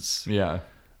audience. Yeah,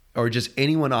 or just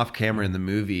anyone off camera in the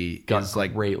movie got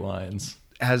like great lines.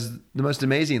 Has the most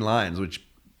amazing lines, which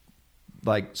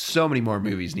like so many more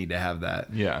movies need to have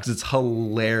that. Yeah, because it's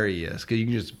hilarious. Because you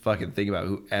can just fucking think about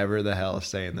whoever the hell is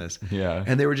saying this. Yeah,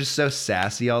 and they were just so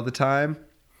sassy all the time.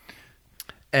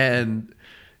 And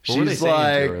What were they she's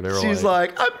saying to her? They were she's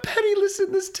like, I'm penniless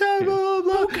in this town, blah, blah,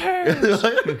 blah. Who cares?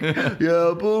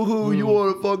 Yeah, boo-hoo, you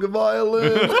want a fucking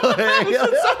violin?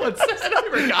 Someone said, I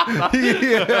forgot.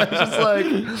 Yeah, just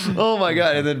like, oh my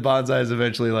God. And then Banzai is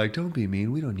eventually like, don't be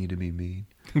mean. We don't need to be mean.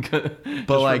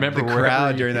 But like the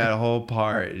crowd during that whole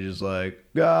part is just like,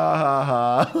 ah, ha,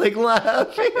 ha, like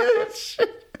laughing and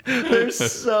shit. They're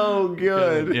so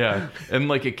good. Yeah. And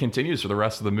like it continues for the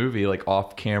rest of the movie, like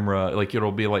off camera, like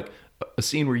it'll be like a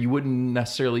scene where you wouldn't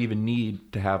necessarily even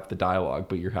need to have the dialogue,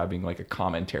 but you're having like a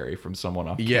commentary from someone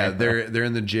off Yeah, camera. they're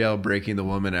in the jail breaking the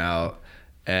woman out.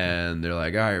 And they're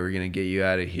like, all right, we're going to get you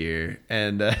out of here.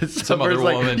 And Some other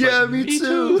like, woman's yeah, like, me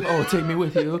too. Oh, take me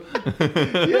with you.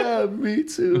 Yeah, me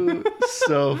too.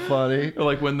 So funny. Or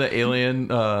like when the alien,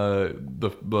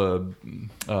 the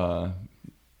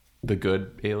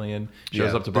good alien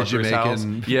shows up to Buckaroo's house.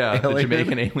 Yeah, the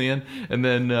Jamaican alien. And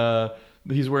then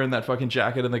he's wearing that fucking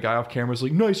jacket and the guy off camera's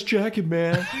like, nice jacket,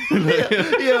 man. Yeah,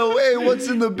 hey, what's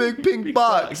in the big pink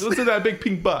box? What's in that big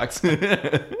pink box?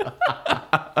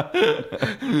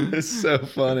 It's so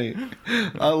funny.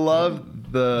 I love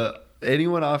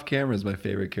anyone off camera is my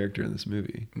favorite character in this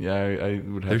movie. Yeah, I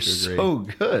would have to agree. They're so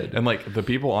good. And like the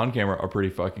people on camera are pretty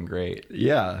fucking great.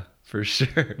 Yeah, for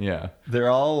sure. Yeah. They're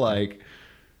all like,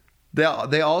 they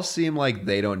all seem like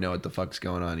they don't know what the fuck's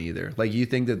going on either. Like you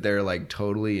think that they're like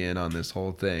totally in on this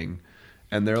whole thing.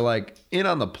 And they're like in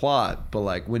on the plot, but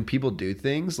like when people do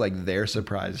things, like they're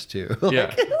surprised too. Like,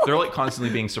 yeah, they're like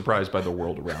constantly being surprised by the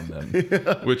world around them,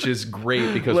 which is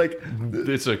great because like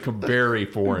it's a very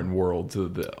foreign world to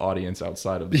the audience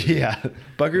outside of the yeah.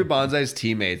 Buckaroo Banzai's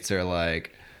teammates are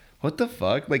like, what the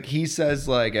fuck? Like he says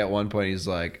like at one point he's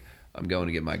like, I'm going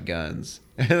to get my guns.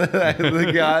 And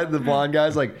the blonde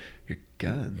guy's like, your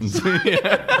guns.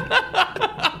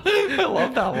 I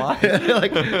love that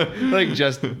line. like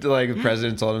just like the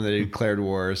president told him that he declared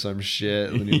war or some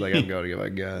shit, and he's like, "I'm going to get my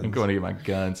guns. I'm going to get my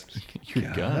guns.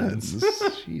 Your guns.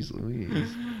 Jeez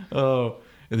Louise. Oh,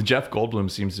 and Jeff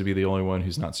Goldblum seems to be the only one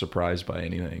who's not surprised by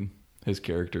anything. His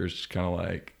character is just kind of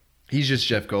like he's just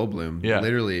Jeff Goldblum,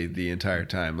 literally the entire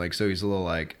time. Like, so he's a little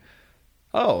like,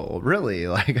 oh, really?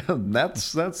 Like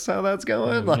that's how that's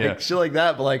going? Like shit like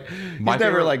that. But like he's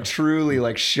never like truly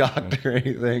like shocked or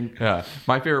anything. Yeah.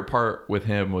 My favorite part with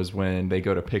him was when they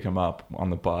go to pick him up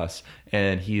on the bus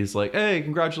and he's like, hey,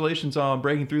 congratulations on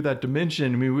breaking through that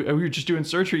dimension. I mean, we were just doing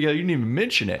surgery. Yeah, you didn't even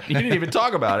mention it. You didn't even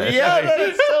talk about it. Yeah, that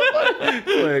is so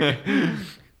funny. Like,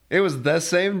 it was the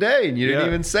same day and you didn't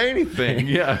even say anything.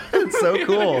 Yeah. It's so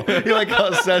cool. You like how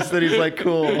obsessed that he's like,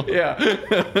 cool. Yeah.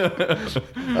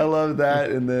 I love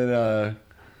that. And then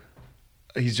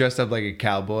he's dressed up like a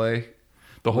cowboy.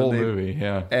 The whole movie,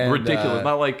 yeah. And, ridiculous.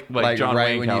 Not like John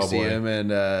right Wayne when cowboy. you see him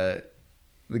and the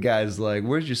guy's like,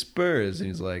 where's your spurs? And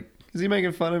he's like, is he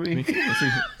making fun of me?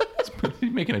 Is he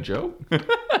making a joke?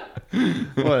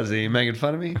 What is he making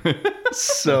fun of me?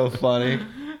 So funny.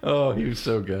 Oh, he was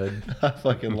so good. I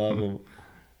fucking love him.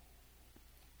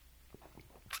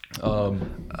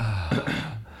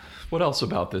 What else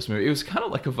about this movie? It was kind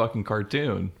of like a fucking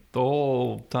cartoon the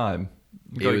whole time.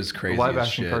 It was crazy. A live as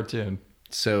action shit. cartoon.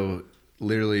 So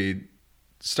literally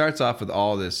starts off with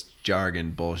all this jargon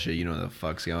bullshit. You know what the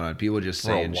fuck's going on. People just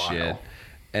saying shit.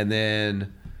 And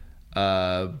then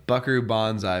Buckaroo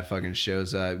Banzai fucking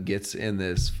shows up, gets in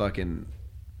this fucking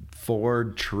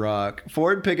Ford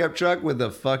pickup truck with a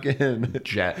fucking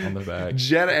Jet on the back.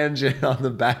 Jet engine on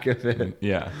the back of it.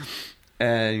 Yeah.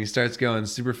 And he starts going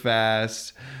super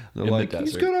fast. They're like,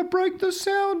 he's gonna break the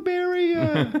sound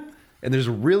barrier. And there's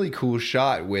a really cool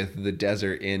shot with the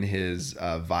desert in his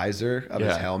visor of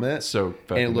his helmet. So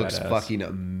and it looks badass. fucking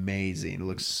amazing. It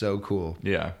looks so cool.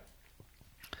 Yeah.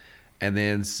 And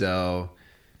then so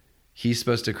he's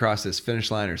supposed to cross this finish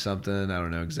line or something. I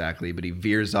don't know exactly, but he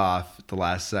veers off at the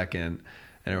last second.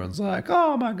 And everyone's like,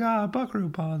 oh my God, Buckaroo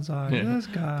Banzai, this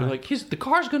guy. They're like, the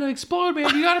car's going to explode,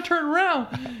 man. You got to turn around.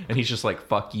 And he's just like,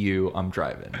 fuck you, I'm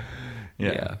driving.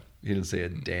 Yeah. He didn't say a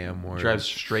damn word. Drives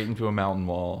straight into a mountain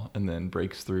wall and then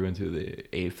breaks through into the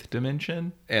 8th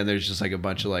dimension. And there's just like a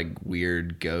bunch of like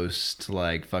weird ghosts,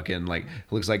 like fucking like,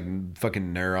 it looks like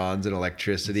fucking neurons and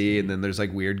electricity. And then there's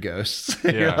like weird ghosts.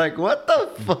 And you're like, what the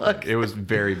fuck? It was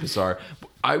very bizarre.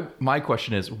 My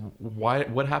question is,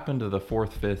 what happened to the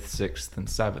 4th, 5th, 6th, and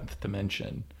 7th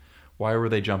dimension? Why were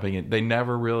they jumping in? They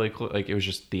never really, like, it was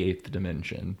just the 8th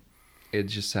dimension. It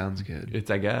just sounds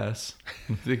good. I guess.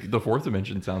 The 4th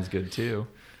dimension sounds good too.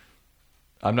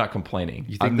 I'm not complaining.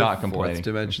 You think I'm the not complaining. fourth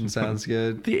dimension sounds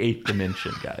good? The 8th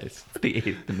dimension, guys. The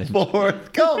 8th dimension.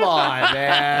 Fourth? Come on,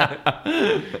 man.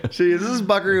 Jeez, this is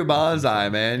Buckaroo Banzai,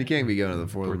 man. You can't be going to the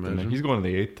fourth dimension. He's going to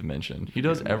the 8th dimension. He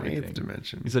does everything. 8th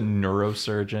dimension. He's a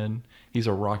neurosurgeon. He's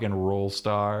a rock and roll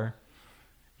star.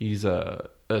 He's a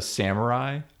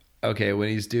samurai. Okay, when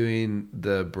he's doing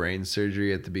the brain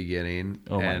surgery at the beginning,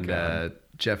 God.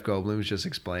 Jeff Goldblum was just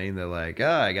explaining that, like,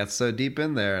 I got so deep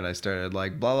in there and I started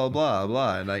like blah blah blah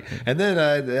blah, and then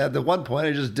at the one point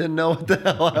I just didn't know what the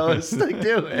hell I was like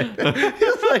doing.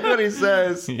 It's like what he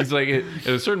says. He's like, at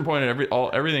a certain point,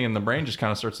 everything in the brain just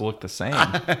kind of starts to look the same.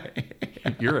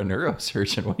 You're a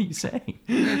neurosurgeon. What are you saying?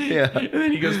 Yeah. And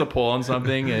then he goes to pull on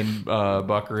something, and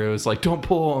Buckaroo is like, "Don't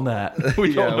pull on that.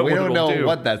 We don't know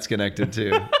what that's connected to."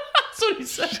 That's what he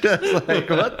said. Just like,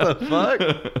 what the fuck?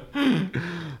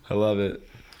 I love it.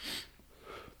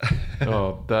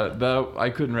 Oh, that I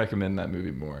couldn't recommend that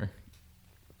movie more.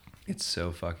 It's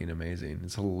so fucking amazing.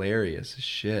 It's hilarious as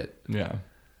shit. Yeah.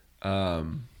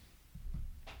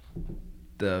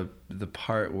 The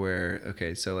part where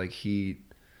so like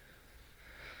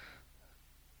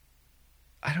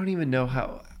I don't even know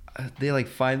how they like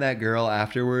find that girl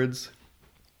afterwards.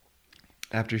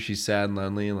 After she's sad and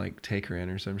lonely, and like take her in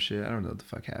or some shit. I don't know what the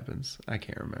fuck happens. I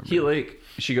can't remember.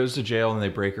 She goes to jail and they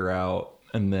break her out,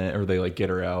 and then or they like get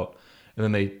her out, and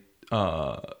then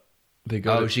they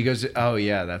go. She goes.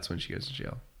 That's when she goes to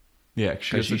jail. Yeah,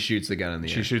 she shoots the gun in the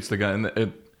air. She shoots the gun.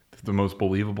 And the most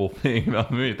believable thing about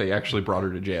the movie, they actually brought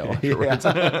her to jail afterwards.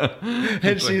 Yeah.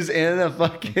 And she's in a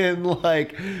fucking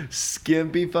like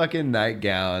skimpy fucking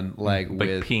nightgown, like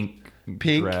with pink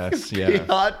dress,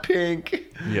 hot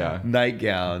pink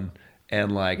nightgown,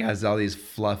 and like has all these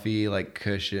fluffy like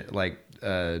cushion like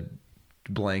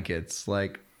blankets,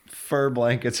 like fur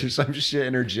blankets or some shit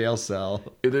in her jail cell.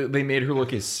 They made her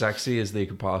look as sexy as they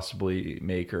could possibly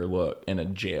make her look in a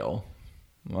jail.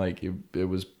 Like it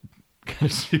was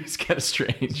kind of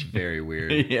strange, very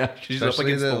weird. Yeah, she's up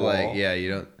against the wall. Like, yeah,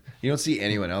 you don't see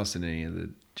anyone else in any of the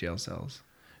jail cells.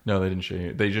 No, they didn't show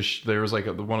you. There was like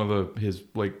one of his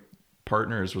like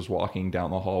partners was walking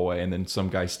down the hallway, and then some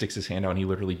guy sticks his hand out and he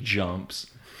literally jumps.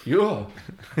 Yeah.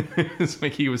 It's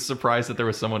like he was surprised that there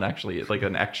was someone actually like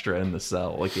an extra in the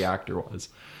cell, like the actor was.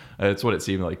 That's what it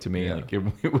seemed like to me. Yeah. Like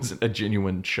it was a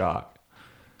genuine shock.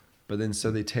 But then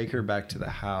so they take her back to the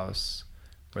house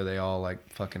where they all like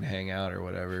fucking hang out or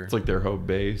whatever. It's like their home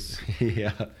base.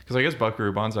 Yeah. Because I guess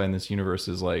Buckaroo Banzai in this universe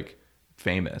is like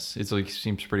famous. It's like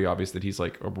seems pretty obvious that he's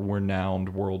like a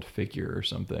renowned world figure or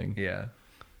something. Yeah.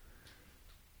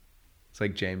 It's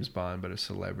like James Bond, but a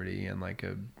celebrity and like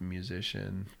a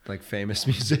musician, like famous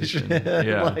musician.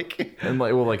 Yeah. like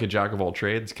a jack of all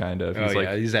trades kind of. He's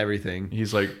he's everything.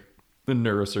 He's like a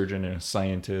neurosurgeon and a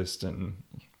scientist and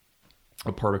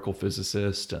a particle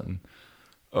physicist and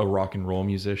a rock and roll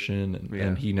musician,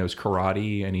 and he knows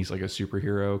karate, and he's like a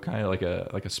superhero, kind of like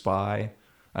a spy.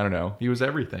 I don't know. He was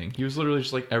everything. He was literally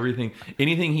just like everything.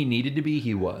 Anything he needed to be,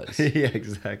 he was. Yeah,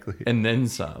 exactly. And then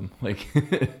some. Like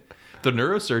the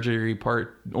neurosurgery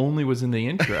part only was in the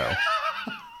intro.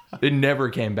 It never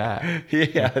came back.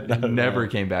 Yeah, never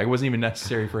came back. It wasn't even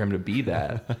necessary for him to be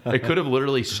that. It could have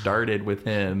literally started with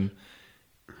him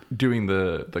doing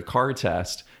the car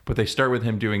test, but they start with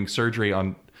him doing surgery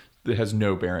on that has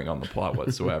no bearing on the plot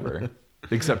whatsoever.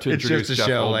 Except to introduce just to Jeff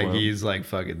show Goldblum. like he's like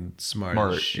fucking smart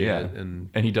as shit, yeah. and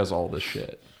he does all this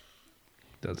shit.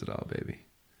 Does it all, baby.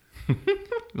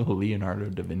 Leonardo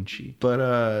da Vinci.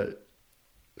 But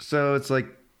so it's like,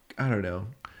 I don't know.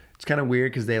 It's kind of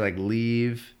weird because they like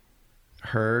leave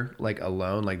her like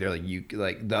alone. Like they're like, you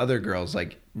like the other girls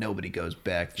like nobody goes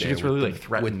back there. She gets really like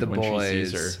threatened with the when boys. she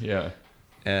sees her. Yeah.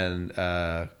 And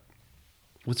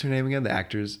what's her name again? The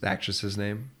actress's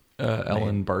name?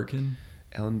 Ellen Barkin.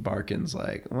 Ellen Barkin's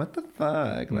like, what the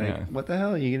fuck? Like, what the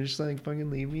hell? Are you gonna just like fucking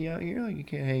leave me out here? Like you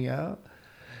can't hang out?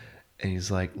 And he's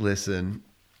like, listen.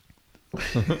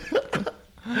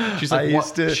 She's like,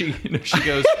 she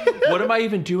goes, what am I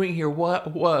even doing here? What?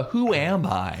 Who am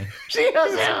I? She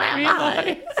goes, who am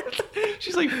I?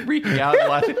 She's like freaking out and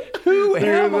laughing. Who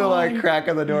am I? Like crack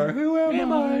on the door. Who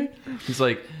am I? He's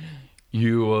like,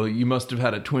 you must have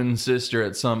had a twin sister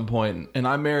at some point, and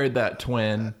I married that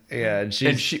twin. Yeah, and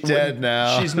she's dead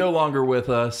now. She's no longer with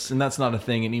us, and that's not a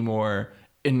thing anymore.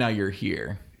 And now you're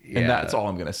here. Yeah. And that's all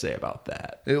I'm gonna say about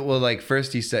that. Well, like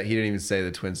first he didn't even say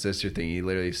the twin sister thing. He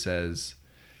literally says,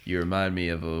 "You remind me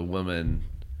of a woman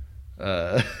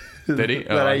Did he?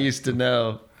 that I used to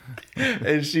know."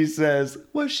 And she says,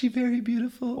 "Was she very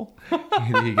beautiful?"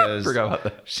 And he goes, Forgot about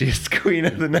that. "She's queen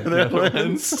of the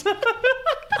Netherlands."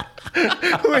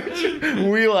 Which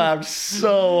we laughed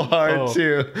so hard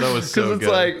too. That was so good.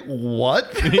 Because it's like,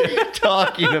 what are you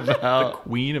talking about? The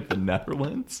Queen of the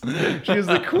Netherlands. She was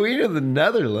the Queen of the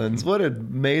Netherlands. What an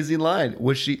amazing line.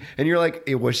 Was she? And you're like,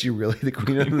 was she really the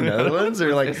Queen of the Netherlands?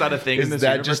 Or like, is that a thing? Is in this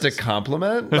that universe? just a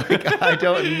compliment? Like, I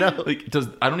don't know. Like,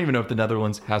 I don't even know if the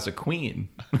Netherlands has a queen.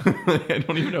 I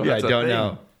don't even know. If Yeah, that's I don't a thing.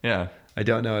 know. Yeah, I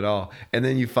don't know at all. And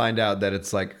then you find out that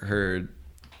it's like her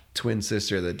twin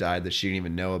sister that died that she didn't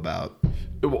even know about.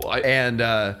 Well, And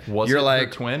was you're it like,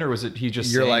 her twin, or was it he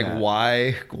just? you're saying like, that?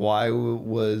 why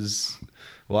was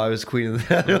Queen of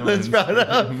the Netherlands brought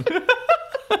up?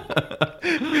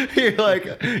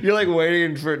 you're like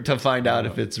waiting to find out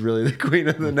if it's really the Queen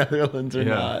of the Netherlands or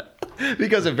not,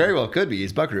 because it very well could be.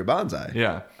 He's Buckaroo Banzai.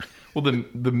 Yeah. Well,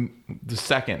 the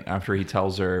second after he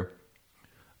tells her,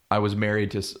 I was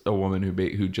married to a woman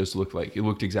who just looked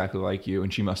exactly like you,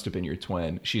 and she must have been your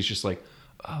twin. She's just like,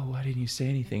 oh, why didn't you say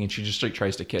anything? And she just like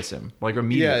tries to kiss him like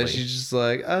immediately. Yeah, she's just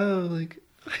like, oh,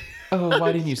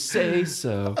 why didn't you say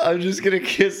so? I'm just gonna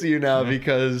kiss you now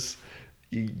because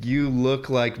you look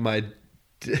like my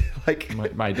dead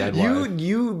wife.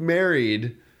 You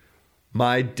married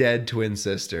my dead twin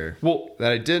sister. Well,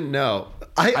 that I didn't know.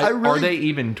 I really, are they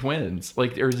even twins?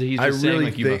 Like, or is he just saying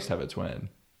like you must have a twin?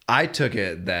 I took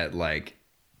it that like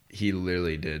he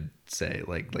literally did say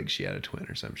like she had a twin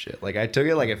or some shit. Like I took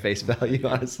it like at face value,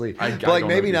 honestly. But like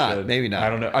maybe not. I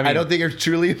don't know. I don't think it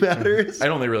truly matters. I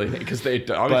don't really think because it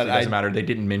doesn't matter. They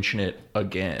didn't mention it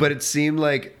again. But it seemed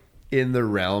like in the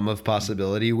realm of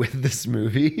possibility with this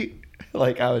movie.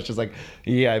 Like I was just like,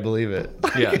 yeah, I believe it.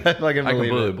 Yeah, I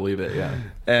completely believe it. Yeah,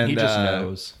 and he just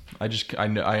knows. I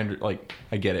know.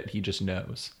 I get it. He just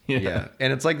knows. Yeah,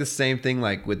 and it's like the same thing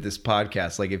like with this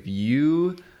podcast. Like if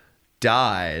you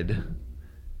died,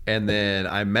 and then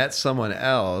I met someone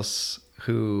else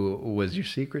who was your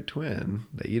secret twin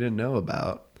that you didn't know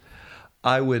about,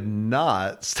 I would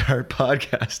not start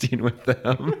podcasting with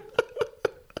them.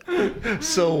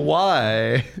 So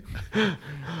why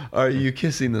are you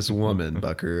kissing this woman,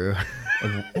 Buckaroo?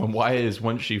 And why is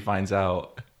once she finds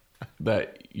out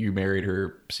that you married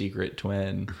her secret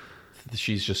twin,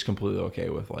 she's just completely okay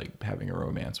with like having a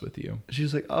romance with you?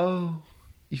 She's like, oh,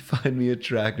 you find me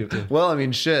attractive. Well, I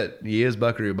mean, shit, he is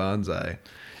Buckaroo Banzai.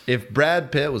 If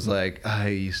Brad Pitt was like, I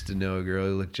used to know a girl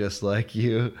who looked just like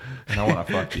you, and I want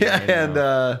to fuck you, and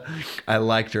I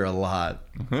liked her a lot,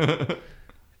 and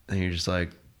you're just like,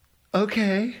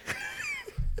 okay,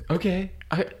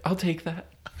 I'll take that.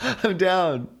 I'm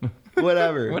down.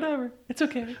 Whatever. It's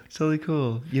okay. It's totally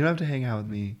cool. You don't have to hang out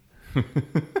with me.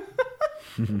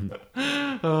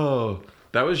 Oh,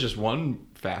 that was just one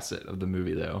facet of the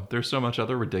movie, though. There's so much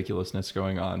other ridiculousness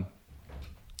going on.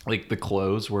 Like the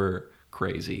clothes were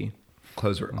crazy.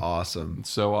 Clothes were awesome.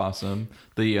 So awesome.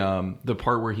 The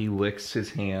part where he licks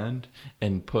his hand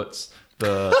and puts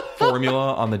the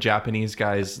formula on the Japanese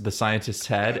guy's, the scientist's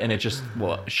head, and it just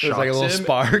shocks like a little him.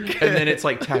 spark. And then it's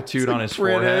like tattooed on his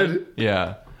printed. forehead.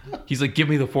 Yeah. He's like, give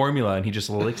me the formula. And he just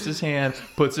licks his hand,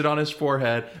 puts it on his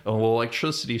forehead, a little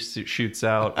electricity shoots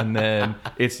out, and then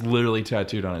it's literally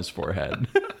tattooed on his forehead.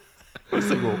 I was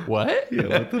like, well, what? Yeah,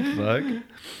 what the fuck?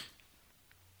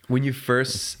 When you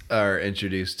first are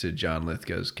introduced to John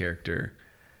Lithgow's character,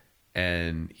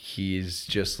 and he's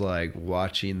just like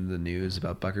watching the news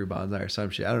about Buckaroo Banzai or some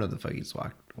shit. I don't know what the fuck he's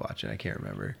watching. I can't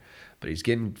remember. But he's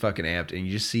getting fucking amped, and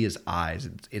you just see his eyes.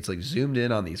 It's like zoomed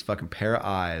in on these fucking pair of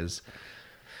eyes,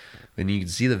 and you can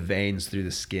see the veins through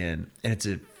the skin. And it's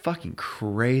a fucking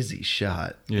crazy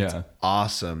shot. Yeah. It's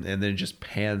awesome. And then it just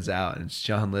pans out, and it's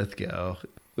John Lithgow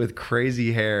with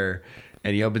crazy hair,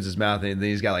 and he opens his mouth, and then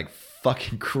he's got like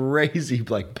fucking crazy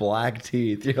like black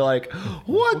teeth. You're like,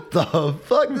 what the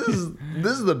fuck? This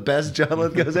is the best John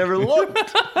Lithgow's ever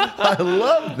looked. I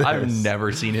love this. I've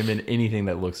never seen him in anything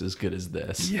that looks as good as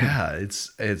this. Yeah,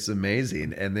 it's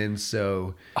amazing. And then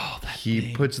so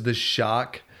he puts the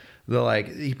shock,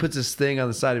 he puts this thing on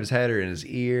the side of his head or in his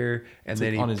ear, and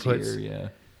then on his ear, yeah.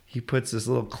 He puts this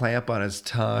little clamp on his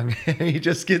tongue, and he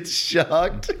just gets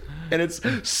shocked. And it's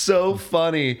so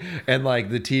funny. And like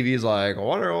the TV is like, I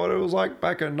wonder what it was like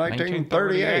back in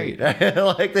 1938.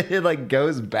 Like it like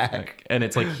goes back. And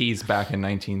it's like he's back in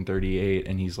 1938,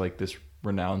 and he's like this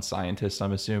renowned scientist,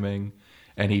 I'm assuming.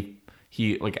 And he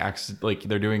like acts like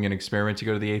they're doing an experiment to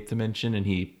go to the 8th dimension, and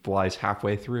he flies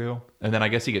halfway through. And then I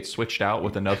guess he gets switched out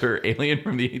with another alien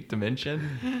from the 8th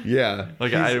dimension. Yeah.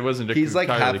 Like I wasn't He's like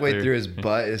halfway clear. through, his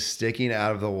butt is sticking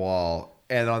out of the wall.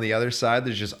 And on the other side,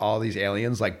 there's just all these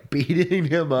aliens like beating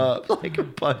him up,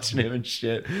 like punching him and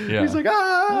shit. Yeah. He's like,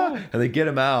 ah! And they get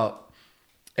him out.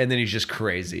 And then he's just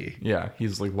crazy. Yeah,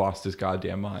 he's like lost his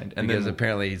goddamn mind. And because then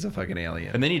apparently he's a fucking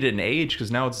alien. And then he didn't age because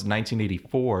now it's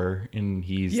 1984 and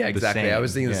he's exactly. The same. I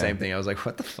was thinking the same thing. I was like,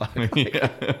 what the fuck? Like,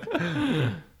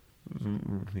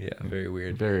 very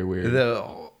weird. Very weird.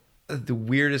 The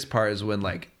weirdest part is when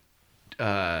like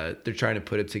they're trying to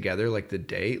put it together, like the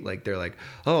date, like they're like,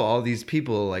 oh, all these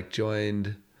people like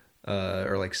joined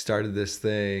or like started this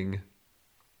thing.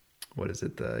 What is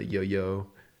it? The Yo-Yo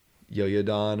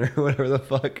Don or whatever the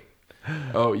fuck.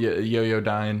 Oh yeah, Yo-Yo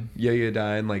Dine.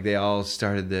 Like they all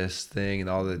started this thing, and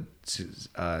all the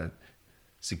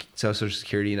social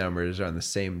security numbers are on the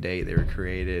same date. They were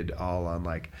created all on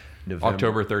like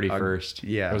October 31st.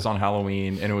 Yeah, it was on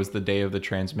Halloween, and it was the day of the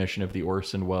transmission of the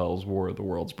Orson Welles War of the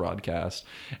Worlds broadcast.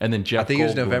 And then Jeff, I think it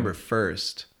was November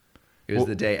 1st. It was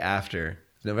the day after,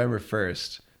 November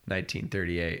 1st,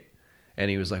 1938. And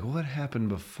he was like, what happened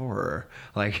before?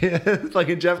 Like Jeff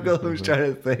Goldblum was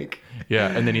trying to think. Yeah,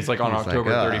 and then he's like, on October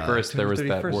 31st, there was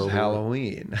that World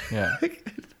Halloween. Yeah.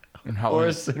 And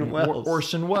Orson Welles.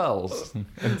 Orson Welles.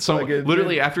 And so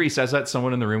literally after he says that,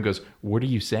 someone in the room goes, what are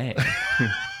you saying?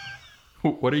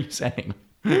 What are you saying?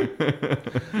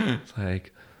 It's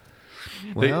like,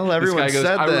 well, everyone this guy goes,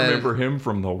 said I that. remember him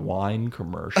from the wine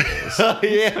commercials.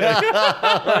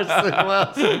 Yeah. Orson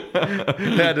Welles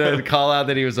had to call out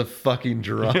that he was a fucking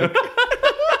drunk.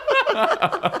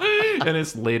 And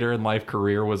his later in life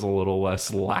career was a little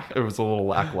less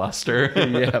lackluster.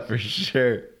 Yeah, for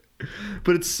sure.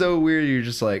 But it's so weird. You're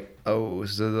just like, oh,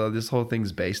 so this whole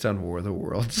thing's based on War of the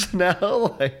Worlds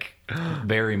now? Like,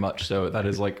 very much so. That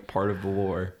is like part of the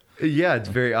lore. Yeah, it's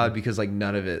very odd because like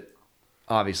none of it,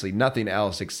 obviously nothing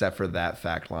else except for that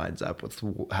fact lines up with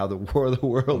how the War of the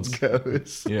Worlds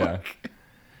goes. Yeah.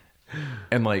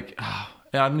 And like, I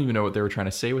don't even know what they were trying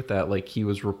to say with that. Like he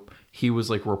was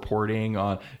like reporting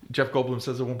on, Jeff Goldblum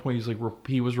says at one point, he's like,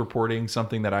 he was reporting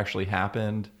something that actually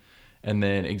happened and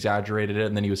then exaggerated it.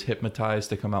 And then he was hypnotized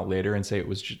to come out later and say it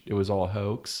was all a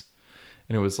hoax.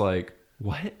 And it was like,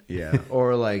 what? Yeah.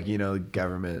 Or like,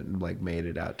 government like made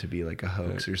it out to be like a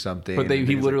hoax or something. But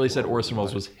he literally said Orson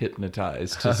Welles was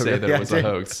hypnotized to say that it was a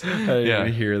hoax. I didn't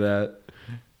even hear that.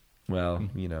 Well,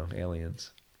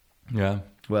 aliens. Yeah.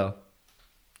 Well,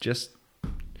 just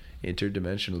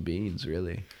interdimensional beings,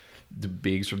 really. The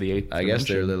beings from the 8th dimension. I guess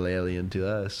they're a little alien to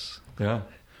us. Yeah.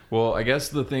 Well, I guess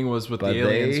the thing was with but the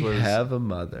aliens they have a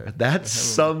mother. That's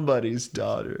somebody's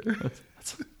daughter.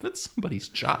 That's somebody's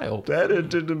child. That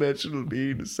interdimensional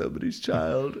being is somebody's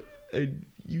child. And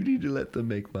you need to let them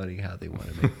make money how they want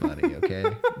to make money,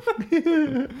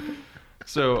 okay?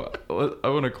 So I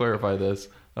want to clarify this.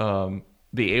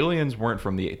 The aliens weren't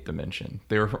from the 8th dimension.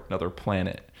 They were from another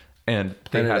planet. And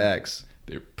Planet X.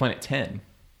 Planet 10.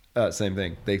 Same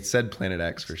thing. They said Planet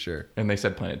X for sure. And they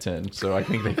said Planet 10. So I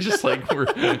think they just like were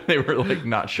like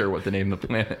not sure what to name the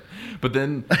planet. But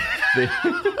then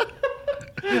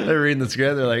they're reading the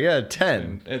script. They're like, yeah,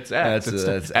 10. It's X.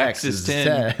 That's X is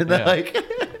 10. Yeah. Like,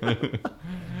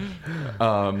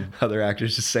 other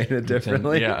actors just saying it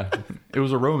differently. 10, yeah. It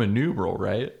was a Roman numeral,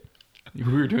 right?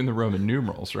 We were doing the Roman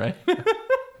numerals, right?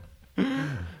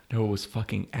 No, it was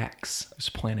fucking X. It was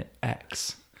Planet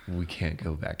X. We can't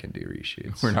go back and do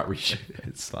reshoots. We're not reshooting.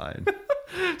 It's fine.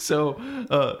 So,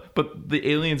 but the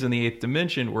aliens in the 8th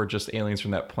dimension were just aliens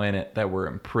from that planet that were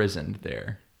imprisoned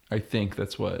there. I think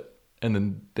that's what. And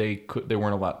then they couldn't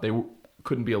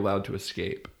be allowed to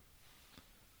escape.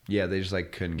 Yeah, they just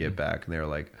like couldn't get back, and they were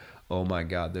like, "Oh my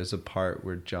God!" There's a part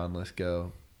where John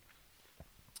Lithgow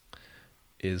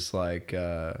is like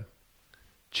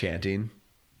chanting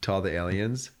to all the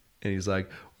aliens, and he's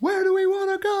like, "Where do we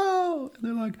want to go?" And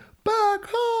they're like, "Back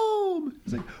home."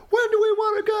 He's like, "When do we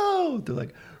want to go?" They're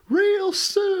like, "Real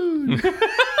soon."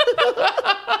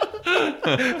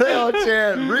 They all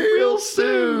chant, "Real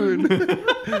soon."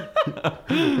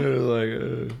 They're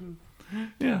like,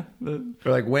 yeah.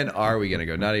 Or like, when are we gonna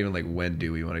go? Not even like, when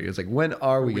do we want to go? It's like, when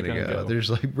are we gonna go? They're just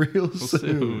like, real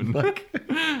soon. Like,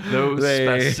 no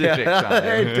specific time.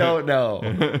 They don't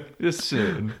know. Just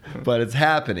soon. But it's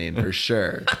happening for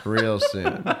sure. Real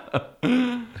soon.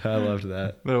 I loved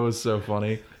that. That was so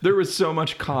funny. There was so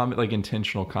much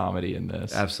intentional comedy in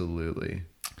this. Absolutely.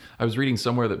 I was reading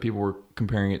somewhere that people were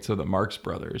comparing it to the Marx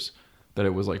Brothers. That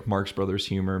it was like Marx Brothers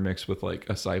humor mixed with like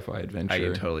a sci-fi adventure. I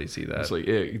can totally see that. It's like,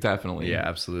 definitely. Yeah,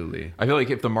 absolutely. I feel like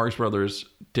if the Marx Brothers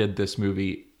did this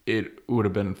movie, it would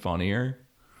have been funnier,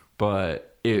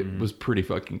 but it was pretty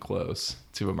fucking close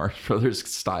to a Marx Brothers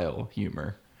style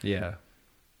humor. Yeah.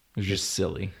 It was just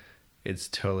silly. It's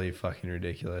totally fucking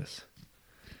ridiculous.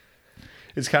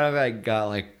 It's kind of like got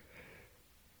like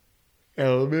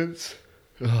elements.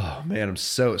 Oh man, I'm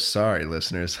so sorry,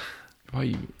 listeners.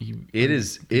 Why It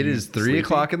is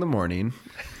 3:00 in the morning.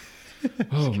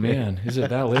 Oh man, is it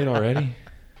that late already?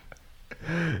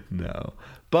 No,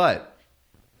 but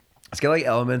it's got like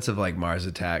elements of like Mars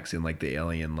Attacks and like the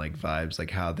Alien like vibes,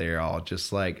 like how they're all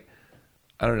just like,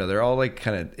 I don't know, they're all like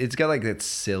kind of, it's got like that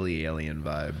silly alien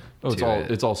vibe. Oh,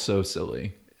 it's all so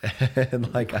silly.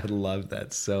 And like I love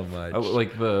that so much.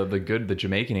 Like the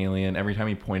Jamaican alien, every time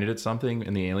he pointed at something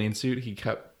in the alien suit, he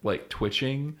kept like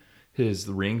twitching his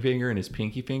ring finger and his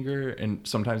pinky finger and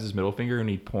sometimes his middle finger, and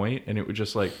he'd point and it would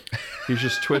just like he was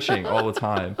just twitching all the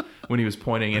time when he was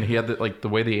pointing. And he had the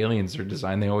way the aliens are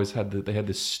designed, they always had they had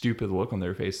this stupid look on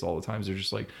their face all the time. So they're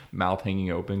just like mouth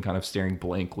hanging open, kind of staring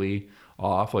blankly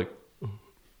off, like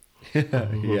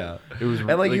yeah. It was,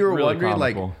 and like you were really wondering,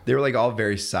 comical. like they were like all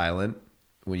very silent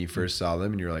when you first saw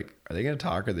them, and you're like, are they gonna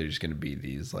talk, or are they just gonna be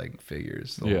these like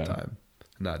figures the whole time,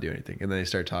 not do anything? And then they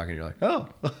start talking, and you're like, oh.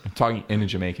 Talking in a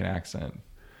Jamaican accent.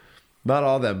 Not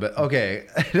all of them, but okay.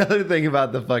 Another thing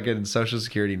about the fucking social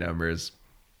security numbers,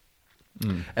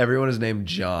 everyone is named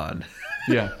John.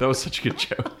 Yeah, that was such a good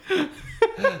joke.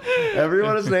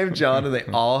 Everyone is named John, and they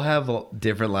all have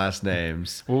different last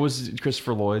names. What was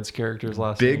Christopher Lloyd's character's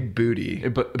last name? Big Booty.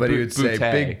 But he would say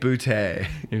Big Booty.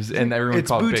 And everyone It's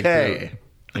called Booty. Big Boot.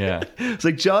 Yeah. It's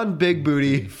like John Big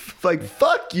Booty. Like,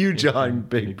 fuck you, John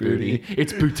Big Booty.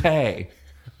 It's Booty.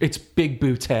 It's Big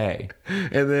Booty.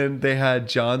 And then they had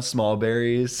John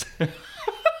Smallberries.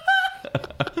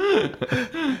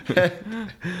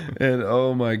 And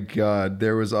oh my God,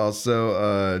 there was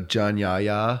also John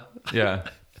Yaya. Yeah.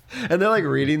 And they're like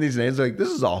reading these names, like, this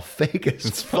is all fake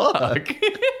as fuck.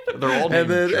 They're all named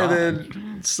And John.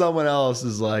 then someone else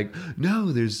is like,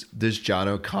 no, there's John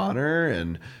O'Connor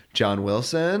and John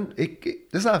Wilson.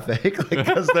 It's not fake, like,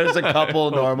 because there's a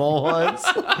couple normal ones.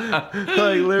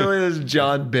 Like literally, there's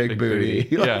John Big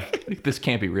Booty. Like, yeah, this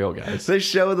can't be real, guys. they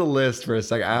show the list for a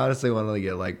second. I honestly want to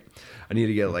get I need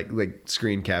to get like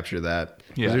screen capture that.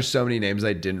 Yeah. There's so many names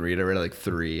I didn't read. I read like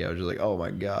 3. I was just like, oh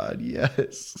my God,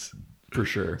 yes. For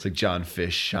sure. It's like John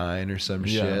Fish Shine or some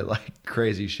shit, like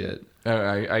crazy shit.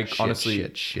 I honestly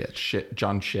shit.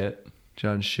 John Shit.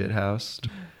 John Shithouse.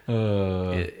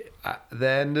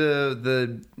 Then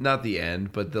not the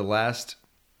end, but the last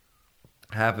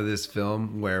half of this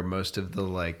film, where most of the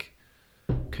like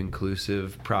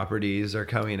conclusive properties are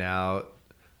coming out,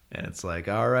 and it's like,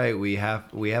 all right, we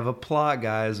have a plot,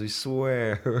 guys. We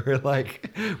swear,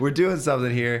 we're doing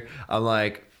something here.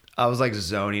 I was like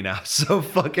zoning out so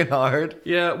fucking hard.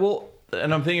 Yeah, well,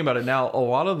 and I'm thinking about it now. A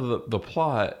lot of the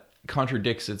plot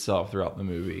contradicts itself throughout the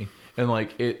movie. And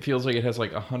like it feels like it has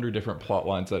like 100 different plot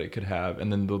lines that it could have,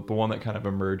 and then the one that kind of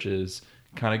emerges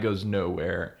kind of goes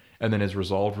nowhere and then is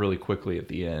resolved really quickly at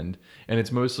the end. And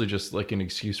it's mostly just like an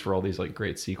excuse for all these like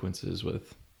great sequences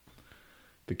with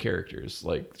the characters,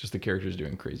 like just the characters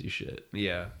doing crazy shit.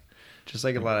 Yeah. Just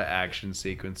like a lot of action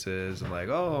sequences and like,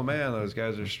 oh man, those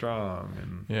guys are strong.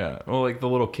 And yeah. Well, like the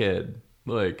little kid,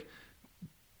 like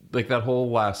that whole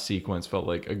last sequence felt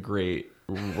like a great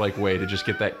like way to just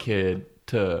get that kid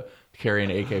to carry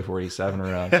an AK-47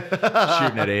 around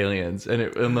shooting at aliens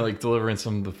and like delivering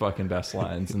some of the fucking best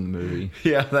lines in the movie.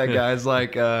 Yeah, that guy's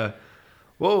like,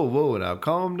 whoa, now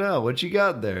calm down. What you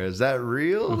got there? Is that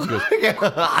real?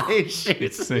 I shoot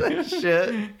that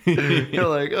shit. You're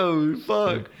like, oh,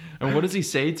 fuck. And what does he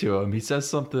say to him? He says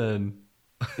something.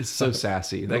 It's so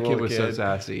sassy. That kid was so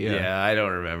sassy. Yeah, I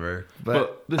don't remember.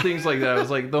 But the things like that, was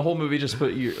like the whole movie just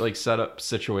put you like set up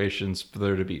situations for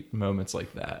there to be moments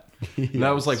like that. Yeah, and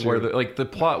that was like where the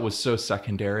plot was so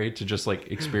secondary to just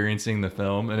like experiencing the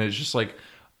film, and it's just like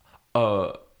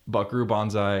Buckaroo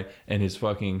Banzai and his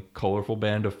fucking colorful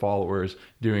band of followers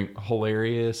doing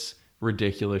hilarious,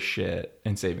 ridiculous shit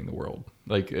and saving the world.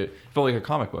 Like it felt like a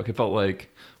comic book. It felt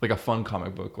like a fun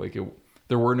comic book. Like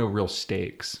there were no real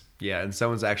stakes. Yeah, and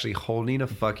someone's actually holding a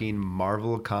fucking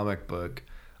Marvel comic book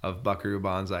of Buckaroo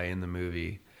Banzai in the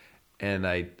movie. And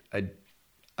I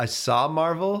saw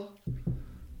Marvel,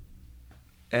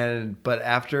 but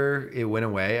after it went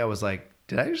away, I was like,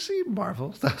 did I just see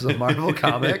Marvel? That was a Marvel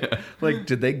comic? Yeah. Like,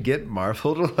 did they get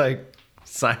Marvel to like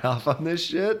sign off on this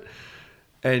shit?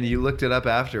 And you looked it up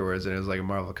afterwards, and it was like a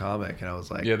Marvel comic, and I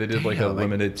was like, yeah, they did like a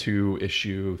limited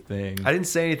 2-issue thing. I didn't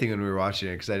say anything when we were watching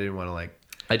it because I didn't want to like.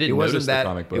 I didn't notice the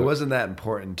comic book. It wasn't that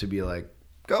important to be like,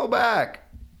 go back.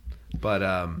 But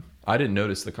I didn't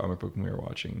notice the comic book when we were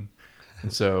watching.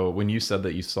 And so when you said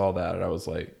that you saw that, I was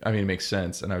like, I mean, it makes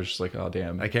sense. And I was just like, oh,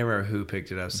 damn. I can't remember who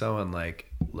picked it up. Someone like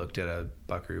looked at a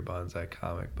Buckaroo Banzai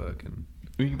comic book. And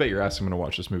You can bet your ass I'm going to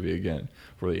watch this movie again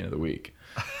before the end of the week.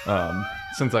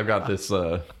 Since I've got this,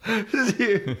 since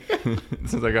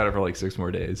I got it for like 6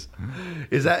 more days.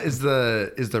 Is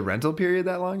the rental period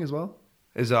that long as well?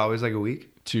 Is it always like a week?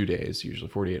 2 days, usually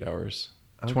 48 hours.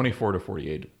 Okay. 24 to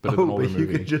 48. But it's an older movie. You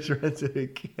could just rent it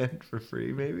again for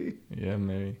free, maybe? Yeah,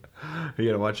 maybe. You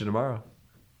got to watch it tomorrow.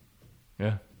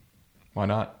 Yeah. Why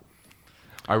not?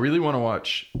 I really want to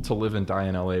watch To Live and Die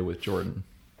in LA with Jordan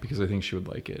because I think she would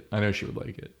like it. I know she would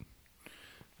like it.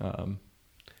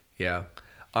 Yeah.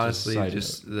 Honestly, I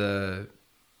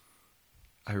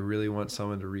really want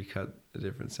someone to recut a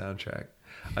different soundtrack.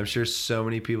 I'm sure so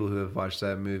many people who have watched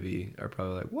that movie are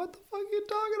probably like, what the fuck are you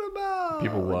talking about?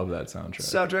 People love that soundtrack.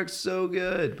 Soundtrack's so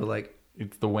good, but like...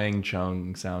 It's the Wang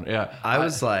Chung sound. Yeah. I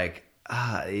was like,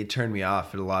 it turned me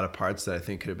off at a lot of parts that I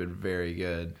think could have been very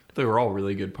good. They were all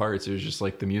really good parts. It was just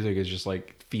like the music is just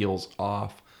like feels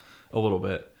off a little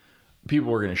bit.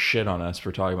 People were going to shit on us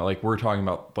for talking about, like, we're talking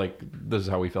about, like, this is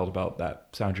how we felt about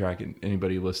that soundtrack, and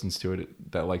anybody who listens to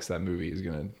it that likes that movie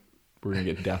we're going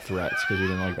to get death threats because we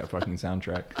didn't like that fucking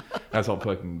soundtrack. That's how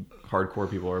fucking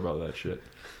hardcore people are about that shit.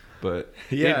 But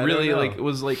yeah, it really, like, it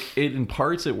was like, in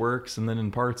parts it works, and then in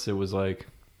parts it was like,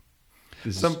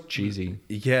 this is cheesy.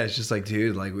 Yeah, it's just like,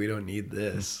 dude, like, we don't need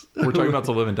this. We're talking about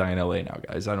To Live and Die in LA now,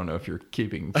 guys. I don't know if you're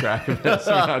keeping track of this.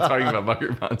 We're not talking about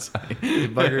Buckaroo Banzai.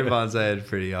 Buckaroo Banzai had a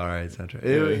pretty alright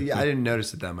soundtrack. I didn't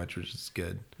notice it that much, which is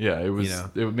good. Yeah, it was.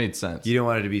 It made sense. You don't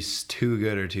want it to be too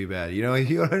good or too bad. You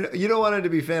don't want it to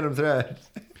be Phantom Thread.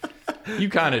 You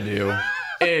kind of do.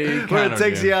 But it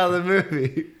takes you out of the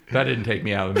movie. That didn't take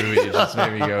me out of the movie. It just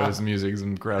made me go, this music's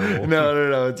incredible.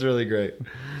 No. It's really great.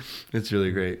 It's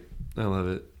really great. I love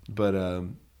it. But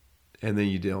and then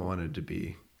you don't want it to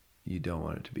be To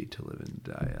Live and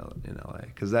Die in LA,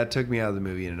 because that took me out of the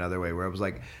movie in another way where I was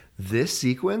like, this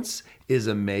sequence is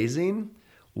amazing.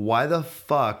 Why the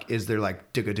fuck is there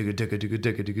like and you're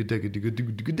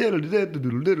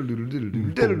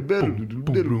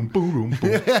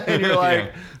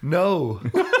like, no,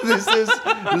 this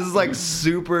is like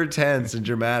super tense and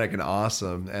dramatic and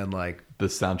awesome, and like the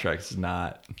soundtrack's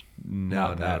not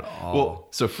at all. Well,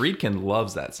 so Friedkin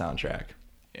loves that soundtrack,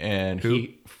 and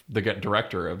the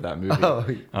director of that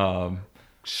movie.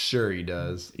 Sure he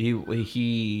does.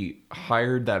 He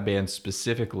hired that band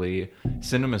specifically,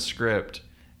 sent him a script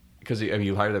because he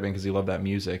hired that band because he loved that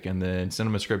music, and then sent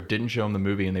him a script, didn't show him the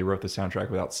movie, and they wrote the soundtrack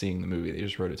without seeing the movie. They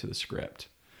just wrote it to the script.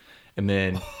 And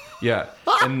then, yeah,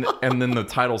 and then the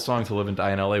title song "To Live and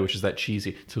Die in L.A.," which is that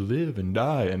cheesy "To Live and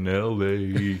Die in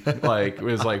L.A." Like, it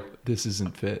was like, this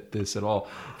isn't fit this at all.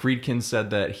 Friedkin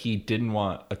said that he didn't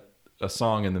want a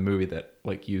song in the movie that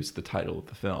like used the title of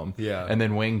the film. Yeah. And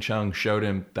then Wang Chung showed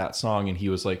him that song, and he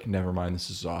was like, "Never mind,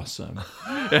 this is awesome."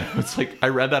 And it's like, I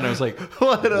read that and I was like,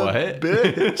 what a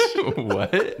bitch.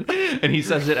 What? And he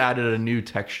says it added a new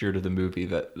texture to the movie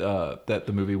that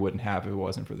the movie wouldn't have if it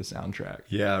wasn't for the soundtrack.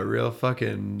 Yeah, real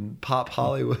fucking pop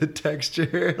Hollywood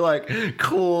texture, like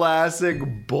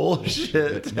classic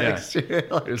bullshit texture.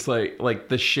 Yeah. It's like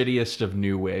the shittiest of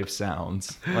new wave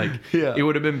sounds. Like, it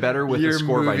would have been better with the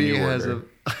score by New Order.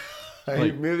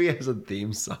 Your movie has a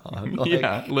theme song. Like,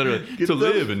 yeah, literally. To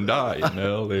live and die in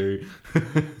LA.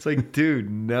 It's like, dude,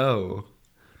 no.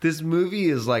 This movie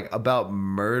is like about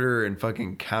murder and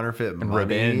fucking counterfeit money.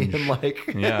 Revenge. And like,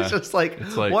 it's just like,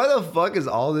 why the fuck is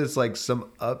all this like some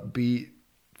upbeat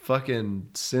fucking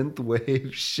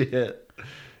synthwave shit?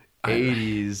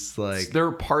 80s, like. There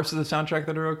are parts of the soundtrack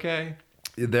that are okay.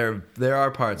 There are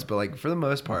parts, but like for the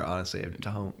most part, honestly, I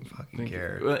don't fucking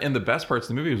care. And the best parts of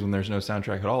the movie is when there's no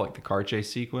soundtrack at all, like the car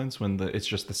chase sequence when it's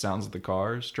just the sounds of the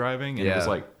cars driving, and it was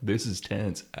like, this is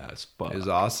tense as fuck. It was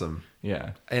awesome.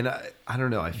 Yeah, and I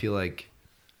don't know. I feel like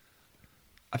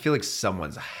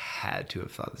someone's had to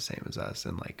have thought the same as us,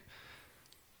 and like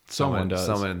someone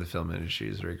in the film industry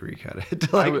is recut it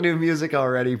to like new music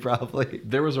already. Probably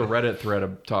there was a Reddit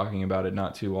thread talking about it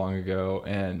not too long ago,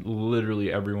 and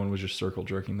literally everyone was just circle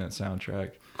jerking that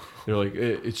soundtrack. They're like,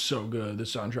 it's so good. The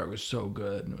soundtrack was so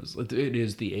good, and it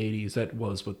is the 80s. That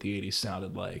was what the 80s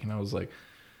sounded like. And I was like,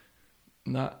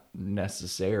 not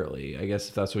necessarily. I guess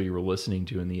if that's what you were listening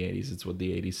to in the 80s, it's what the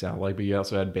 80s sound like. But you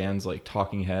also had bands like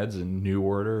Talking Heads and New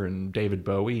Order and David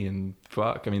Bowie and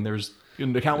fuck. I mean, there's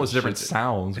countless different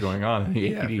sounds going on in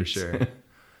the 80s. Yeah, for sure.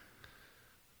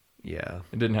 Yeah.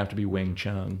 It didn't have to be Wang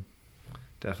Chung.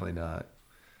 Definitely not.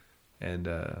 And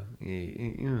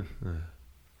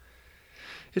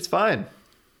it's fine.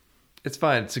 It's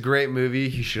fine. It's a great movie.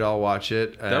 You should all watch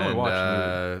it. Definitely watch the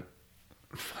movie.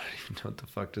 I don't even know what the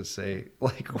fuck to say.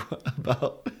 Like,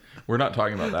 about... We're not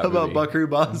talking about that about movie. Buckaroo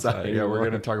Banzai. Yeah, we're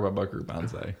going to talk about Buckaroo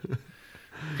Banzai.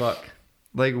 Fuck.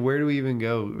 Like, where do we even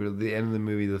go? At the end of the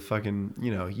movie, the fucking,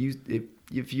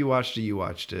 if you watched it, you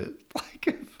watched it.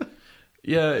 Like,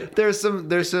 yeah, there's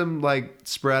some like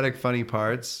sporadic funny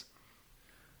parts.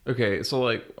 Okay, so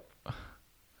like,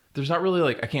 there's not really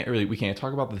like we can't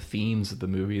talk about the themes of the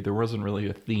movie. There wasn't really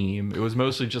a theme. It was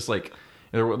mostly just like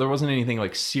there wasn't anything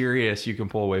like serious you can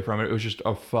pull away from it. It was just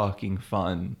a fucking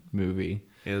fun movie.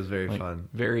 It was very fun.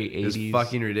 Very 80s. It was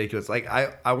fucking ridiculous. Like,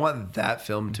 I want that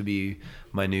film to be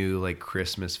my new, like,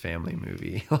 Christmas family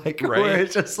movie. Like, right? Where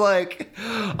it's just like,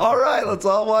 all right, let's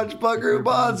all watch Buckaroo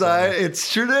Banzai.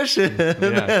 It's tradition.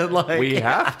 Yeah. And like, we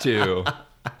have to.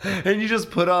 And you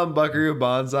just put on Buckaroo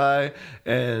Banzai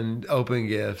and open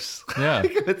gifts. Yeah.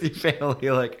 Like, with your family.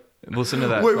 Like, listen to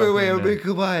that. Wait,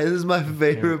 goodbye. This is my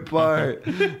favorite part.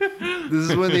 This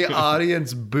is when the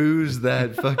audience boos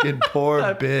that fucking poor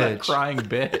bitch. That crying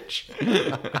bitch.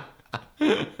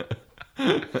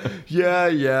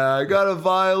 Yeah, I got a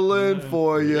violin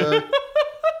for you.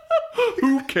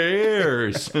 Who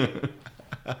cares?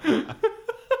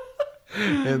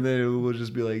 And then we'll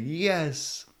just be like,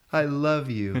 yes, I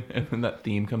love you. And then that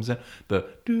theme comes in. The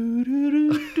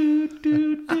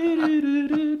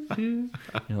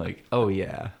you're like, oh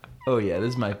yeah, this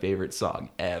is my favorite song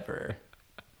ever.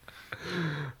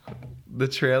 The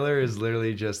trailer is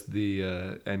literally just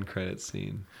the end credit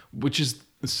scene, which is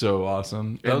so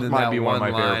awesome. That and might be one of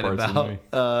my favorite parts of the movie.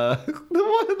 The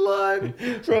one line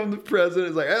from the president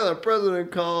is like, "Hey, the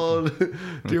president called.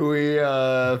 Do we?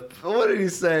 What did he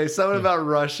say? Something about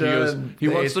Russia." He goes, and he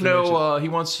wants to know. He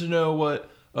wants to know what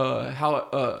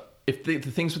how if the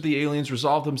things with the aliens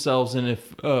resolve themselves, and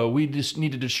if we just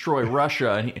need to destroy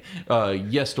Russia. And he,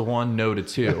 yes to 1, no to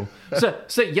 2.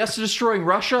 Say yes to destroying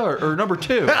Russia or number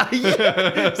 2.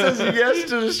 It says yes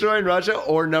to destroying Russia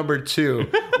or number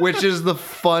 2, which is the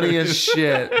funniest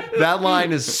shit. That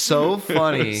line is so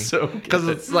funny because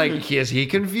it's like, is he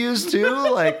confused too?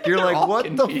 Like, you're like, what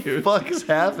confused. The fuck is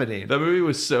happening? That movie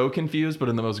was so confused, but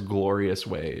in the most glorious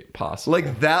way possible.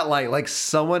 Like that line, like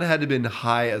someone had to been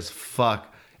high as fuck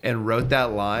and wrote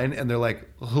that line, and they're like,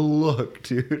 look,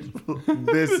 dude,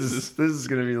 this is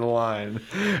gonna be the line.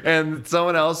 And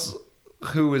someone else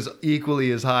who was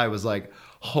equally as high was like,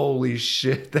 holy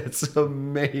shit, that's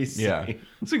amazing. Yeah,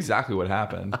 that's exactly what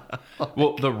happened.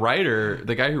 Well, the writer,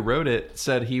 the guy who wrote it,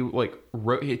 said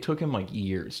it took him like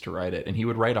years to write it, and he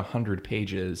would write 100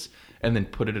 pages and then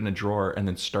put it in a drawer and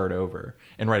then start over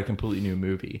and write a completely new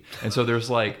movie. And so there's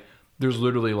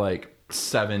literally like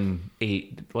 7,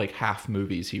 8 like half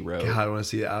movies he wrote. God, I want to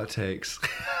see the outtakes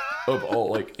of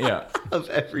all of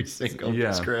every single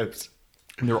script.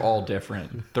 And they're all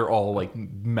different. They're all like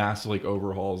massive like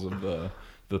overhauls of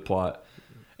the plot.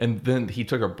 And then he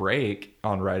took a break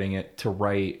on writing it to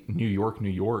write New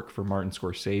York for Martin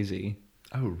Scorsese.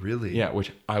 Oh, really? Yeah,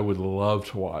 which I would love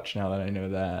to watch now that I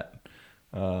know that.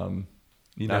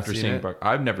 After seeing it?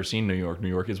 I've never seen New York. New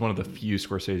York is one of the few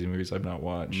Scorsese movies I've not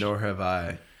watched. Nor have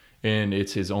I. And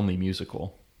it's his only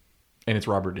musical. And it's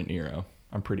Robert De Niro,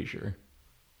 I'm pretty sure.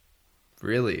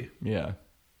 Really? Yeah.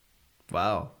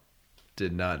 Wow.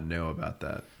 Did not know about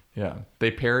that. Yeah. They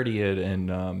parody it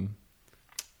in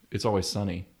It's Always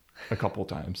Sunny a couple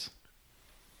times.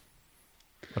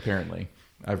 Apparently.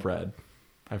 I've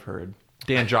heard.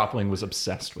 Dan Joplin was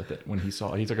obsessed with it when he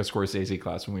took a Scorsese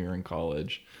class when we were in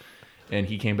college. And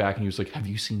he came back and he was like, have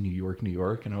you seen New York?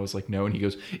 And I was like, no. And he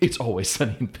goes, It's Always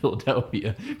Sunny in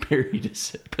Philadelphia.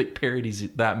 Parodies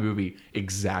that movie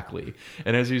exactly.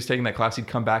 And as he was taking that class, he'd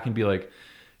come back and be like,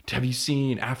 have you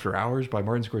seen After Hours by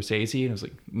Martin Scorsese? And I was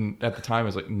like, at the time, I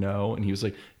was like, no. And he was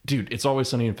like, dude, It's Always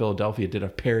Sunny in Philadelphia did a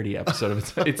parody episode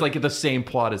of it. It's like the same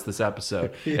plot as this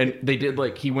episode. And they did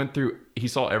he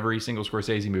saw every single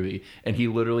Scorsese movie, and he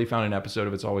literally found an episode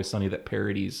of It's Always Sunny that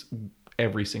parodies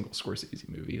every single Scorsese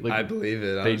movie. Like, I believe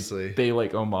it, honestly. They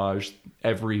like homage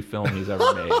every film he's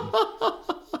ever made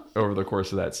over the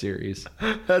course of that series.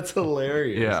 That's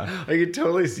hilarious. Yeah. I can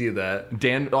totally see that.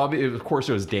 Dan, of course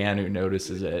it was Dan who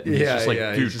notices it. And Yeah, he's just like,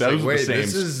 yeah. dude, that was wait, the same.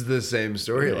 this is the same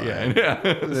storyline. Yeah.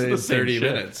 It's the same 30 shit.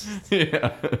 minutes.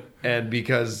 Yeah. And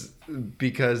because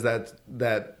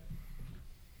that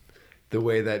the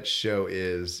way that show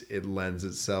is, it lends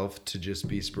itself to just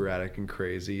be sporadic and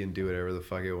crazy and do whatever the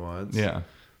fuck it wants. Yeah.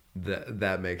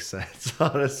 That makes sense,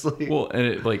 honestly. Well, and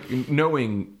it, like,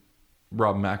 knowing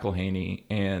Rob McElhenney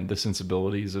and the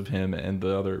sensibilities of him and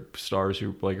the other stars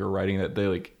who like are writing that, they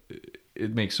like,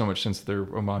 it makes so much sense that they're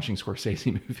homaging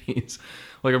Scorsese movies.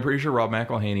 Like, I'm pretty sure Rob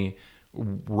McElhenney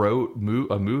wrote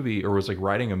a movie, or was like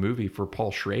writing a movie for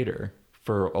Paul Schrader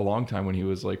for a long time when he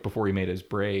was like, before he made his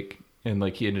break. And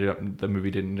like the movie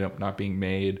didn't end up not being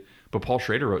made, but Paul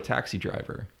Schrader wrote Taxi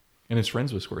Driver and is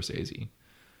friends with Scorsese.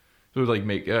 It would like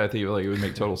make. I think like it would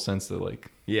make total sense that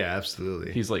like. Yeah,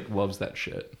 absolutely. He's like loves that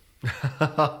shit.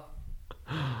 That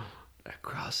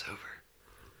crossover.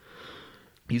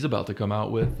 He's about to come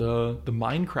out with the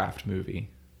Minecraft movie.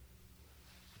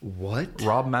 What?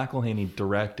 Rob McElhenney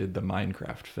directed the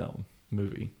Minecraft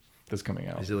movie that's coming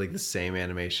out. Is it like the same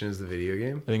animation as the video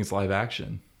game? I think it's live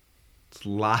action. It's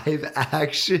live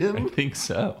action? I think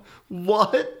so.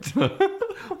 What?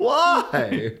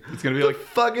 Why? It's gonna be What the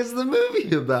fuck is the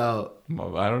movie about?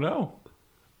 I don't know.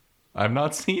 I've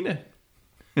not seen it.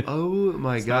 Oh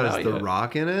my god, is The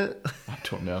Rock in it? I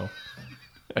don't know.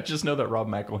 I just know that Rob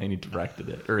McElhenney directed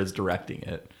it, or is directing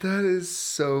it. That is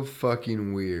so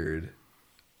fucking weird.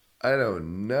 I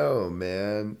don't know,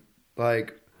 man.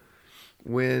 Like,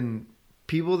 when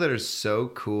people that are so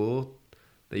cool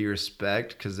that you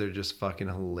respect because they're just fucking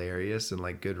hilarious and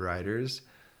like good writers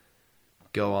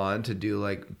go on to do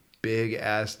like big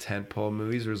ass tentpole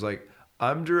movies where it's like,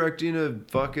 I'm directing a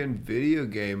fucking video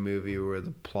game movie where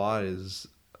the plot is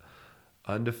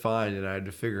undefined and I had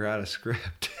to figure out a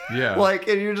script. Yeah. Like,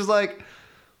 and you're just like,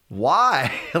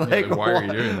 why? Like, why are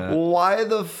you doing that? Why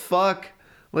the fuck?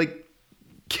 Like,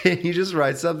 can you just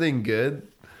write something good?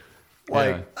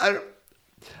 Like, yeah.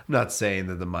 I'm not saying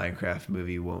that the Minecraft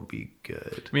movie won't be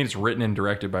good. I mean, it's written and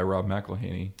directed by Rob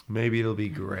McElhenney. Maybe it'll be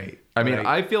great. I mean,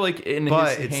 I feel like in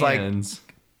his hands,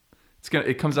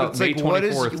 it comes out May 24th,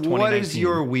 2019. What is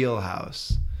your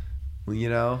wheelhouse? You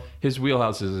know? His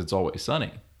wheelhouse is It's Always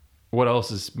Sunny. What else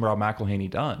has Rob McElhenney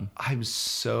done? I'm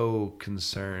so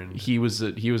concerned. He was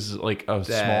like a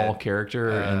small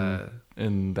character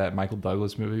in that Michael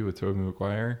Douglas movie with Tobey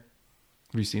Maguire.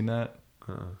 Have you seen that?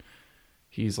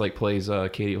 He's like plays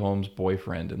Katie Holmes'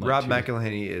 boyfriend. And like Rob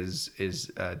McElhenney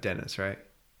is Dennis, right?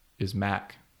 Is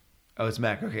Mac. Oh, it's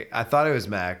Mac. Okay, I thought it was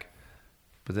Mac,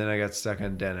 but then I got stuck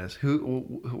on Dennis.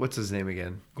 What's his name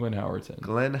again? Glenn Howerton.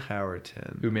 Glenn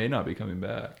Howerton. Who may not be coming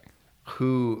back.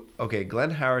 Okay,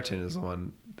 Glenn Howerton is the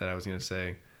one that I was going to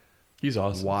say. He's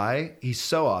awesome. Why? He's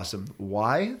so awesome.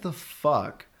 Why the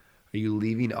fuck are you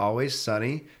leaving Always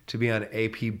Sunny to be on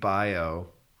AP Bio?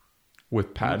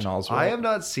 With Patton Oswalt. I have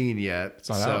not seen yet. It's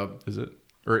not out, is it?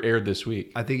 Or it aired this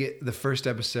week? I think the first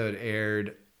episode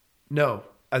aired. No,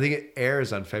 I think it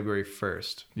airs on February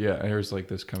 1st. Yeah, it airs like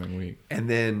this coming week. And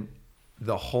then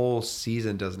the whole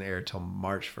season doesn't air till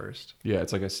March 1st. Yeah,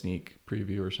 it's like a sneak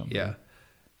preview or something. Yeah.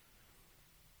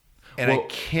 And I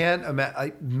can't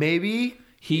imagine. Maybe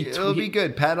it'll be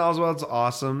good. Patton Oswalt's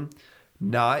awesome.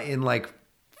 Not in like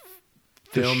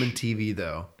film and TV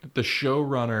though. The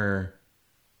showrunner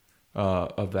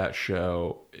of that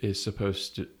show is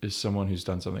someone who's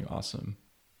done something awesome.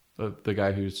 The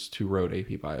guy who wrote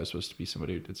AP Bio is supposed to be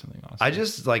somebody who did something awesome. I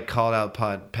just like called out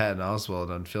Patton Oswalt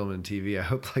on film and TV. I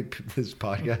hope like this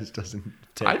podcast doesn't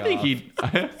take off. I think he.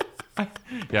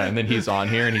 Yeah, and then he's on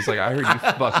here and he's like, I heard you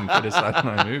fucking criticize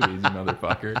my movies, you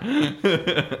motherfucker.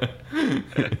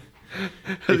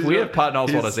 If we have Patton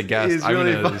Oswalt as a guest, I'm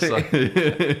really gonna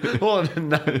just well,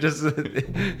 not just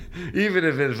even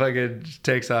if it fucking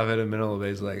takes off at a minimal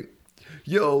base, like,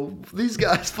 yo, these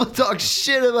guys talk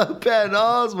shit about Patton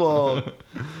Oswalt.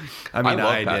 I mean,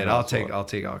 I did. I'll take all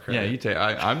credit. Yeah, you take.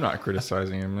 I'm not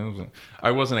criticizing him.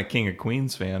 I wasn't a King of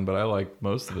Queens fan, but I like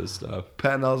most of his stuff.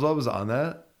 Patton Oswalt was on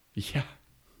that. Yeah,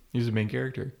 he's the main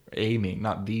character. A main,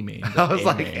 not the main. I was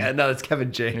like, no, it's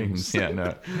Kevin James. Yeah,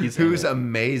 no, who's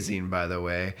amazing, by the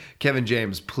way. Kevin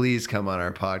James, please come on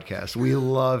our podcast. We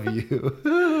love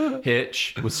you.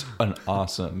 Hitch was an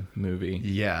awesome movie.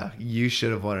 Yeah, you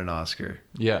should have won an Oscar.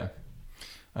 Yeah,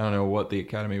 I don't know what the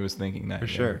Academy was thinking that for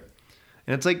sure.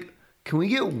 And it's like, can we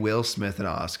get Will Smith an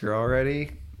Oscar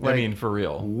already? Like, I mean, for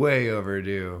real, way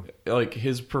overdue. Like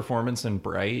his performance in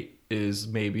Bright is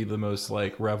maybe the most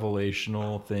like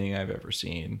revelational thing I've ever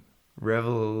seen.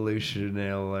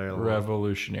 Revolutionary.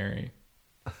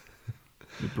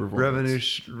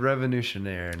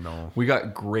 Revolutionary. No. We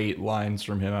got great lines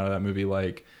from him out of that movie,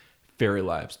 like fairy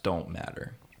lives don't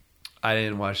matter. I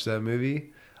didn't watch that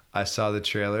movie. I saw the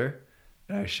trailer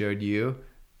and I showed you,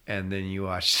 and then you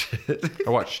watched it. I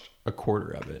watched a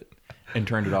quarter of it and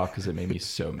turned it off because it made me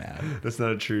so mad. That's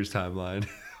not a true timeline.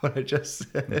 What I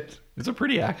just said. It's a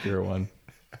pretty accurate one.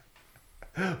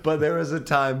 But there was a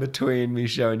time between me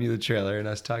showing you the trailer and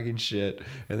us talking shit,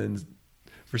 and then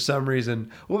for some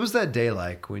reason, what was that day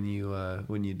like when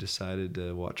you decided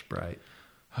to watch Bright?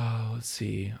 Oh, let's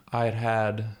see. I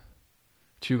had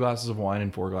 2 glasses of wine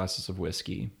and 4 glasses of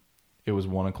whiskey. It was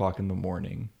 1:00 in the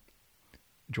morning.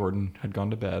 Jordan had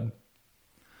gone to bed.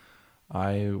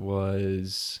 I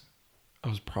was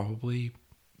probably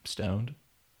stoned.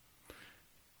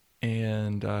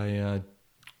 And I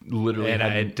literally I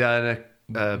had done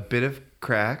a bit of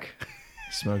crack.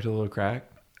 Smoked a little crack.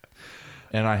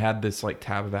 And I had this like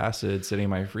tab of acid sitting in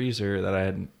my freezer that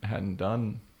I hadn't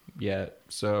done yet.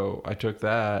 So I took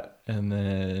that and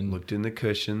then looked in the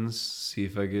cushions, see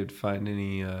if I could find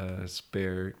any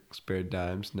spare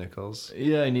dimes, nickels.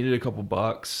 Yeah, I needed a couple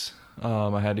bucks.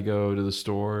 I had to go to the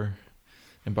store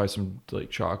and buy some like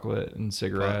chocolate and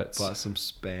cigarettes. Bought some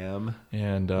Spam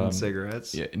and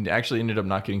cigarettes. Yeah, and actually ended up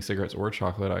not getting cigarettes or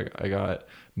chocolate. I got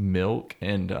milk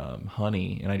and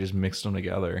honey, and I just mixed them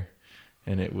together.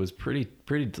 And it was pretty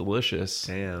delicious.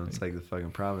 Damn, it's like the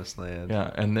fucking promised land. Yeah,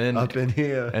 and then up in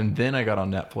here. And then I got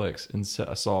on Netflix and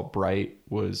I saw Bright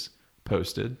was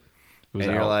posted. And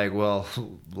you're like, well,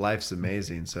 life's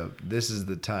amazing, so this is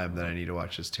the time that I need to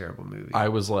watch this terrible movie. I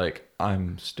was like,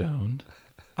 I'm stoned.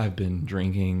 I've been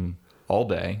drinking all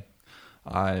day.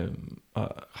 I'm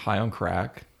high on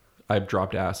crack. I've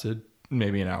dropped acid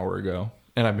maybe an hour ago,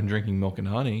 and I've been drinking milk and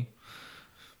honey.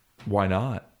 Why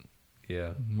not?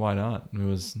 Yeah. Why not? It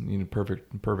was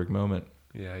perfect moment.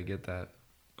 Yeah, I get that.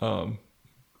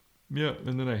 Yeah,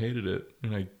 and then I hated it,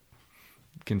 and I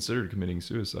considered committing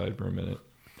suicide for a minute.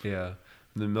 Yeah.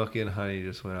 The milk and honey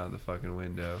just went out the fucking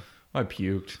window. I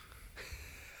puked.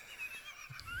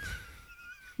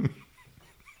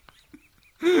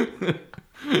 And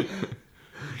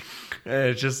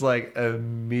it's just like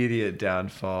immediate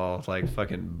downfall, like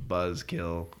fucking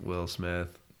buzzkill Will Smith.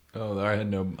 Oh, I had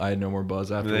no more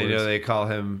buzz afterwards. They call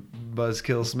him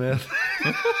Buzzkill Smith.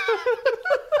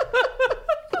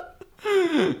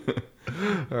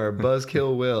 Or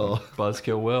Buzzkill Will.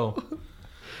 Buzzkill Will.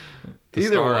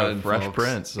 Either one, Fresh folks.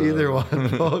 Prince. Either one,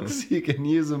 folks. You can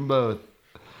use them both.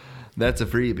 That's a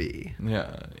freebie.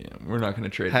 Yeah, we're not going to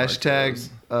trade. Hashtag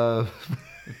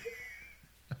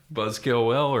Buzzkill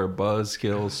Will or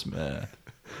Buzzkill Smith.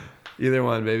 Either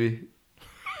one, baby.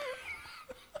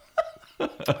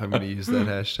 I'm going to use that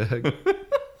hashtag.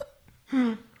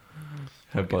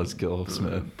 Buzzkill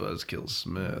Smith. Buzzkill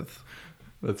Smith.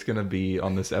 That's going to be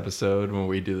on this episode when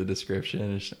we do the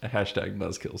description. Hashtag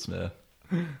Buzzkill Smith.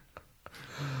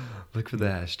 Look for the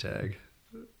hashtag.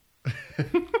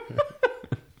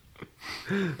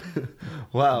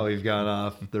 Wow, we've gone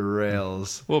off the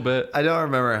rails. A little bit. I don't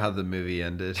remember how the movie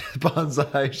ended.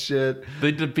 Banzai shit.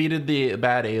 They defeated the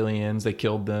bad aliens. They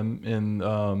killed them.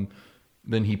 And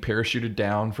then he parachuted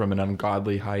down from an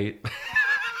ungodly height.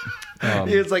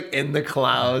 He was like in the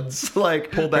clouds,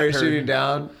 like pulled that parachuting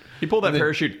down. He pulled that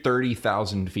parachute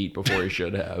 30,000 feet before he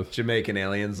should have. Jamaican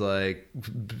aliens like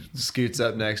scoots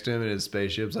up next to him in his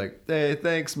spaceship's like, hey,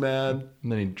 thanks, man.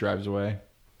 And then he drives away,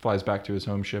 flies back to his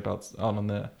home ship out on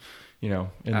the,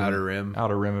 in outer rim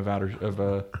of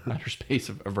outer space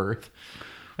of Earth.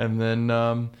 And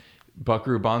then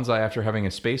Buckaroo Banzai, after having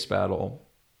a space battle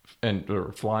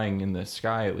or flying in the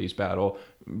sky at least battle,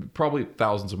 probably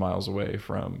thousands of miles away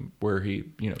from where he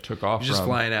took off. Just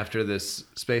flying after this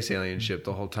space alien ship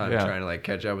the whole time, trying to like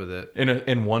catch up with it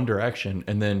in one direction,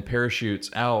 and then parachutes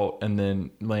out and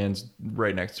then lands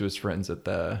right next to his friends at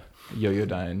the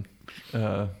Yoyodyne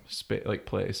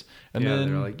place. And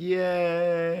then they're like,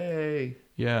 yay.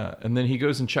 Yeah, and then he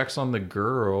goes and checks on the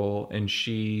girl, and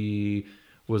she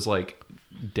was like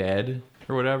dead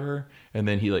or whatever, and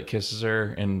then he like kisses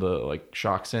her and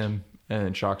shocks him and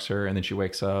then shocks her, and then she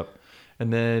wakes up,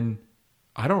 and then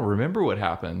I don't remember what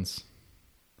happens.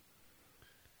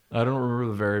 I don't remember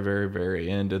the very, very, very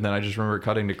end, and then I just remember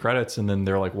cutting to credits, and then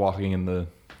they're like walking in the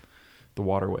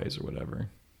waterways or whatever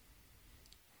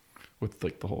with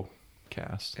like the whole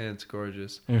cast, and it's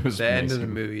gorgeous. It was the amazing. end of the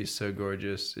movie is so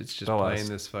gorgeous. It's just playing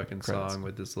this fucking song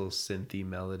with this little synthy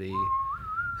melody.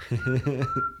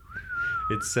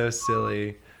 It's so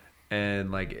silly,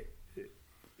 and like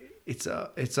it's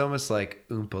almost like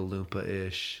Oompa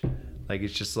Loompa-ish. Like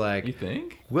it's just like, you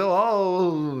think we'll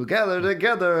all gather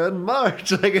together and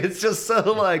march. Like it's just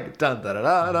so like dun da da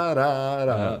da da da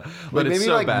da. But maybe it's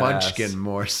so like badass. Munchkin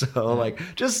more so. Like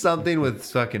just something with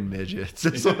fucking midgets.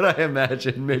 That's what I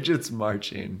imagine. Midgets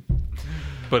marching.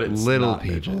 But it's little not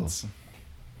people. midgets.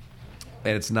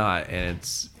 And it's not, and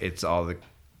it's all the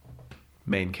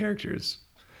main characters.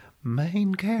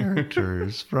 Main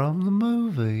characters from the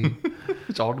movie.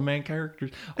 It's all the main characters.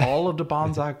 All of the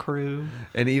Banzai crew.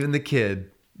 And even the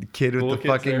kid with the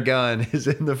fucking there. gun is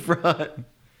in the front.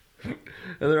 And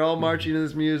they're all marching to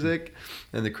this music.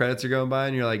 And the credits are going by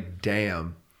and you're like,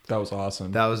 damn. That was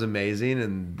awesome. That was amazing.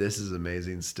 And this is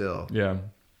amazing still. Yeah. And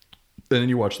then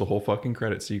you watch the whole fucking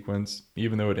credit sequence,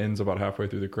 even though it ends about halfway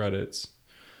through the credits.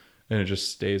 And it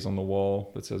just stays on the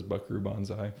wall that says Buckaroo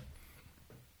Banzai.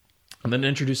 And then it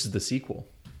introduces the sequel.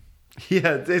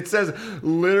 Yeah, it says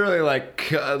literally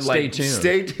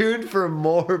stay tuned for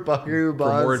more Buckaroo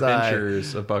Banzai. For more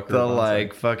adventures of Buckaroo Banzai.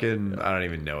 I don't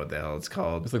even know what the hell it's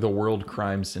called. It's like the World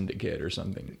Crime Syndicate or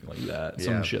something like that.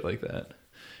 Some shit like that.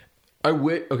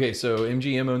 Okay, so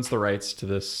MGM owns the rights to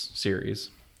this series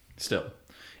still.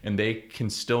 And they can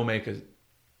still make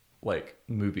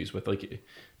movies with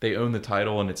they own the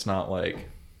title, and it's not like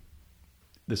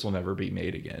this will never be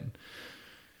made again.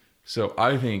 So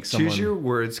I think choose your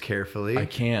words carefully. I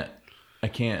can't.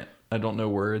 I don't know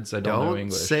words. I don't know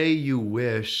English. Don't say you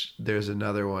wish there's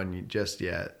another one just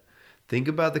yet. Think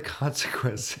about the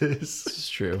consequences. This is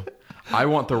true. I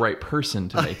want the right person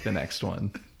to make the next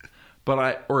one.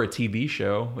 Or a TV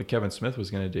show like Kevin Smith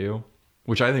was going to do,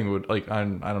 which I think would I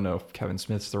don't know if Kevin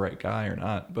Smith's the right guy or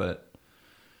not, but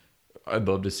I'd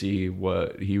love to see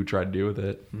what he would try to do with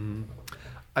it. Mm-hmm.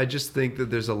 I just think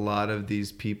that there's a lot of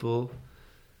these people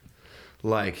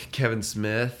like Kevin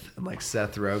Smith and like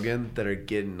Seth Rogen that are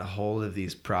getting a hold of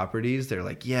these properties. They're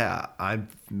like, yeah, I've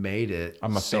made it.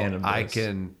 I'm a fan of this. I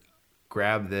can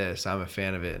grab this. I'm a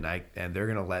fan of it. And they're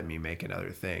going to let me make another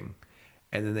thing.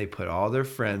 And then they put all their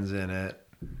friends in it.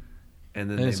 And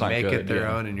then they make it their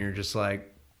own. And you're just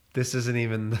like, this isn't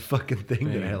even the fucking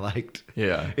thing that I liked.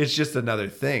 Yeah. It's just another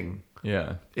thing.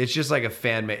 Yeah. It's just like a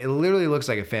fan made. It literally looks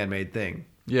like a fan made thing.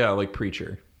 Yeah. Like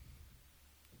Preacher.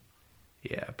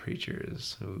 Yeah, Preacher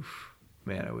is, oof.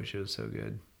 Man, I wish it was so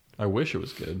good. I wish it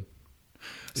was good.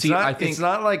 I think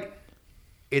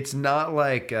it's not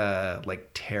like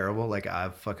terrible. Like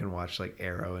I've fucking watched like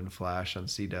Arrow and Flash on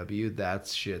CW.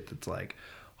 That's shit that's like,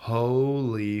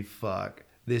 holy fuck.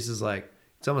 This is like,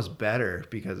 it's almost better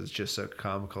because it's just so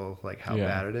comical, like how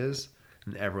bad it is.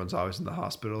 And everyone's always in the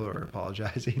hospital or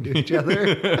apologizing to each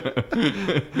other.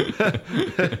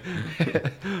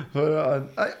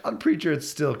 But on Preacher, it's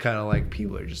still kind of like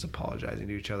people are just apologizing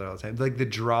to each other all the time. Like the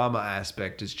drama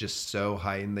aspect is just so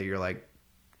heightened that you're like,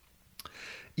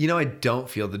 I don't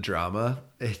feel the drama.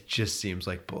 It just seems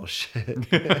like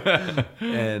bullshit.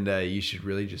 And you should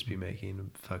really just be making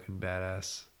fucking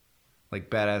badass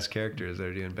characters that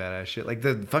are doing badass shit. Like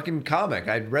the fucking comic.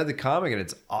 I read the comic and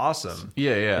it's awesome.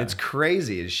 Yeah. It's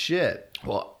crazy as shit.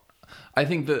 Well, I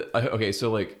think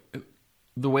so like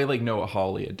the way like Noah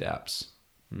Hawley adapts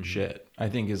shit, I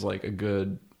think is like a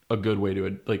good way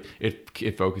to like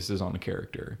it focuses on the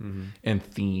character and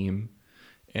theme,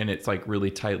 and it's like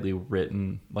really tightly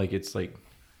written. Like it's like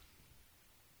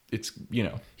it's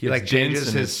he like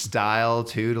changes his style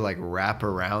too to like wrap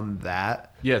around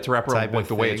that. Yeah, to wrap around like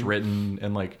the way it's written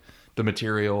and like the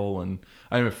material. And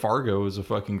I mean, Fargo is a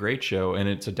fucking great show, and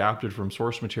it's adapted from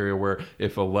source material where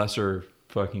if a lesser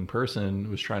fucking person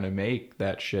was trying to make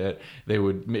that shit, it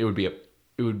would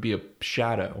be a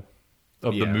shadow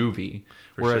of the movie.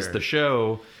 Whereas the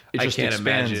show, I can't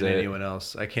imagine anyone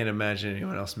else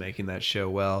making that show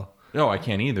well. No, I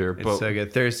can't either. It's so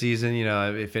good. Third season,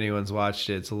 if anyone's watched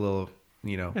it, it's a little,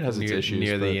 it has its issues,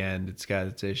 near the end. It's got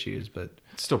its issues, but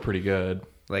it's still pretty good.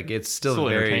 Like it's still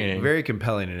very, very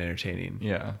compelling and entertaining.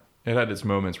 Yeah, it had its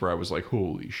moments where I was like,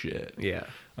 "Holy shit!" Yeah.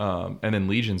 And then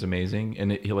Legion's amazing,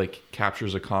 and he like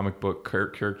captures a comic book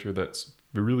character that's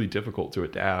really difficult to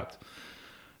adapt.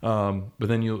 But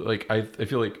then I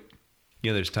feel like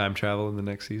there's time travel in the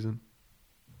next season.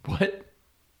 What?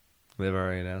 They've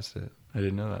already announced it. I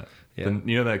didn't know that. Yeah. Then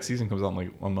the next season comes out in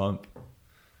like a month.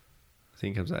 I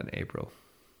think it comes out in April.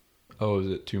 Oh, is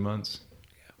it 2 months?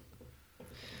 Yeah.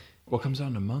 What comes out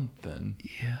in a month then?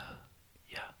 Yeah.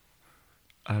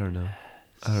 I don't know.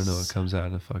 I don't know what comes out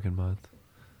in a fucking month.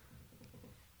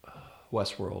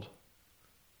 Westworld.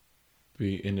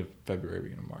 Be end of February,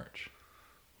 beginning of March.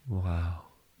 Wow.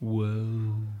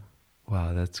 Whoa.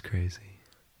 Wow, that's crazy.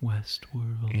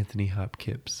 Westworld. Anthony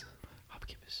Hopkins.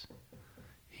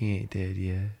 He ain't dead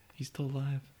yet. He's still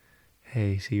alive.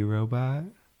 Hey, is he a robot?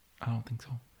 I don't think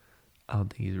so. I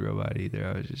don't think he's a robot either.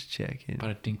 I was just checking. But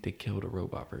I think they killed a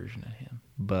robot version of him.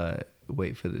 But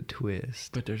wait for the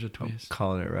twist. But there's a twist. I'm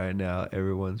calling it right now.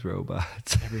 Everyone's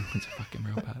robots. Everyone's a fucking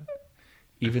robot.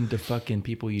 Even the fucking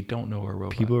people you don't know are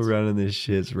robots. People running this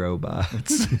shit's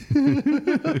robots.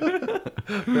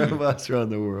 Robots run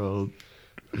the world.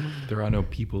 There are no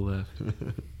people left.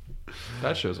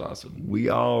 That show's awesome. We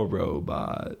all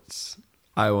robots.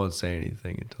 I won't say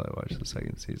anything until I watch the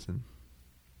second season.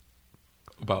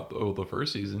 About the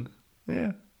first season?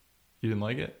 Yeah. You didn't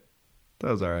like it?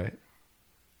 That was all right.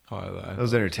 Oh, I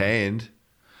was entertained,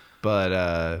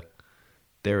 but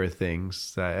there were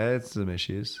things that had some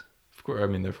issues. Of course, I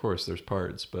mean, of course, there's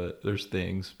parts, but there's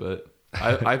things. But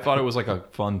I thought it was like a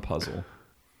fun puzzle.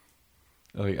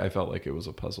 Like I felt like it was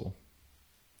a puzzle.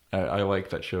 I like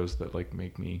that shows that like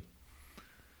make me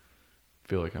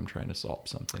feel like I'm trying to solve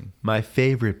something. My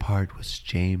favorite part was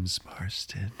James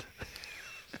Marsden.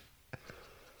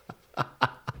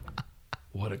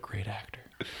 What a great actor.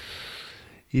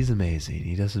 He's amazing.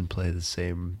 He doesn't play the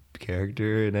same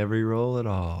character in every role at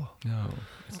all. No,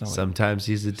 it's not. Sometimes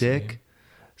he's a dick.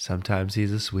 Sometimes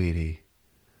he's a sweetie.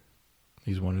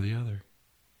 He's one or the other.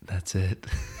 That's it.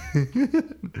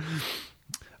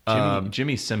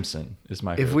 Jimmy Simpson is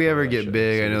my favorite. If we ever get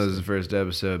big, I know this is the first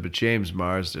episode, but James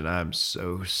Marsden, I'm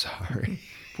so sorry.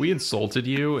 If we insulted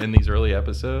you in these early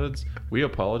episodes, we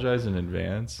apologize in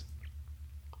advance.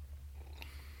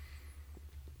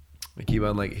 I keep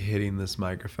on like hitting this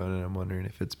microphone and I'm wondering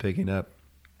if it's picking up.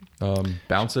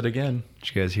 Bounce it again.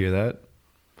 Did you guys hear that?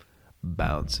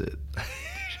 Bounce it.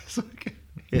 Just like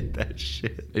hit that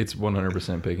shit. It's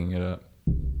 100% picking it up.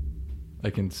 I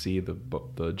can see the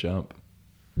jump.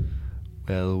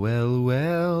 Well, well,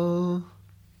 well.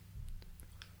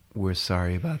 We're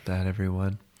sorry about that,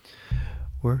 everyone.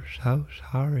 We're so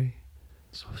sorry.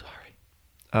 So sorry.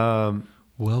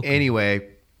 Welcome. Anyway,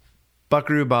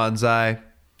 Buckaroo Banzai.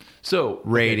 So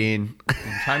rating. Okay.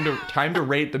 Time to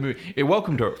rate the movie.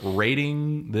 Welcome to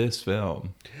rating this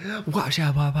film.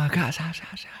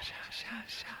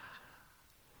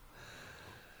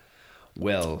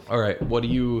 Well, all right. What do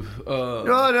you?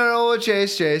 No.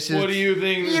 Chase. What do you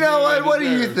think? You know what? What do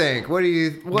you think? What do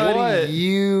you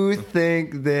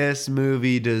think this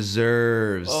movie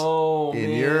deserves? Oh, in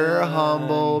your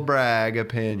humble brag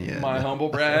opinion. My humble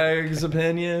brag's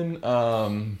opinion.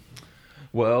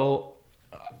 Well,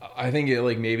 I think it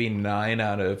like maybe 9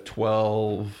 out of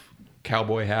 12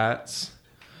 cowboy hats.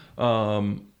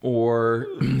 Or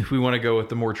if we want to go with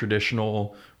the more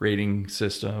traditional rating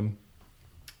system,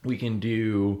 we can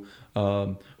do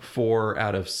 4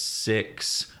 out of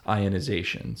 6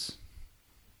 ionizations.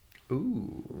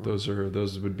 Ooh, those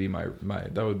would be my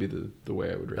that would be the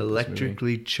way I would rate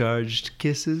electrically charged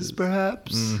kisses,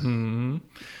 perhaps. Mm-hmm.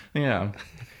 Yeah,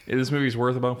 this movie's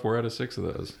worth about 4 out of 6 of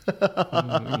those.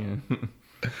 Yeah.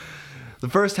 The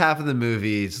first half of the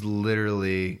movie is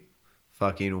literally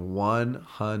fucking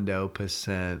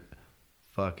 100%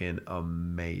 fucking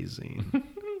amazing.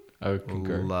 I would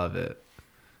concur. Love it.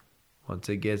 Once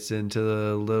it gets into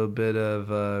a little bit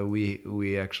of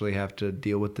we actually have to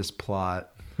deal with this plot,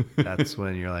 that's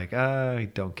when you're like, I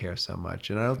don't care so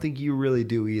much. And I don't think you really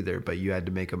do either, but you had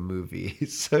to make a movie.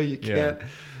 So you can't,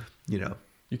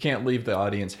 You can't leave the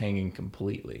audience hanging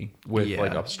completely with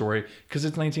like a story because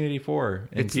it's 1984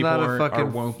 and it's people not a aren't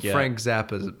fucking Frank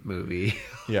Zappa movie.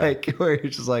 Yeah. Like where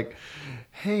you're just like,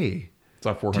 hey, it's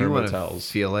on 400 do you motels.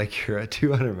 Feel like you're at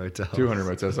 200 motels. 200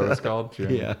 motels, that's what it's called?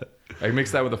 Yeah. I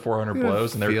mixed that with the 400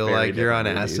 blows and they're feel very like you're on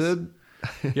different movies. acid.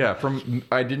 Yeah,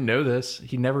 I didn't know this.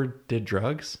 He never did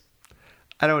drugs.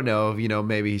 I don't know.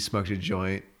 Maybe he smoked a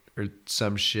joint or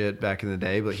some shit back in the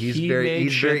day, but he's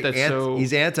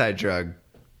anti-drug.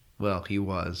 Well, he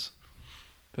was.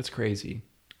 That's crazy.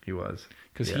 He was.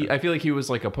 Because I feel like he was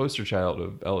like a poster child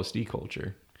of LSD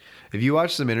culture. If you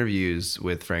watch some interviews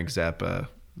with Frank Zappa,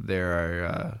 there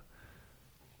are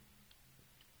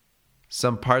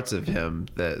some parts of him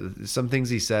some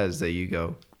things he says that you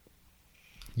go,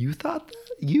 you thought that?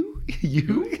 You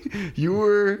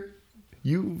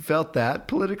felt that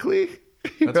politically?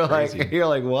 You're crazy.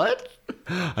 like, what?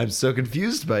 I'm so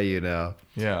confused by you now.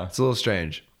 Yeah. It's a little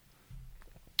strange.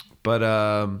 But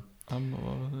I'm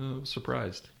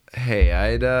surprised. Hey,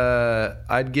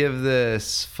 I'd give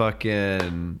this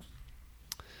fucking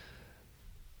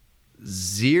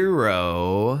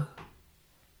 0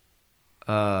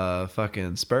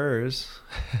 fucking Spurs.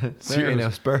 There ain't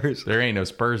no Spurs. There ain't no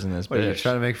Spurs in this What, bitch. are you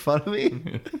trying to make fun of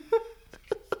me?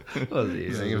 Was he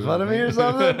making fun of me or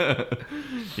something?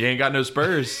 You ain't got no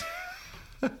Spurs.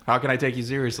 How can I take you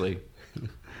seriously?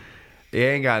 It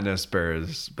ain't got no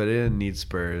Spurs, but it didn't need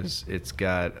Spurs. It's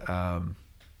got all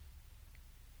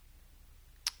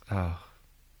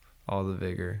the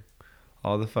vigor,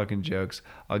 all the fucking jokes.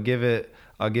 I'll give it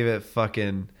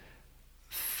fucking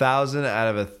 1,000 out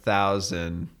of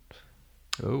 1,000.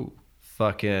 Oh,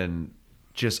 fucking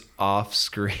just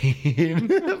off-screen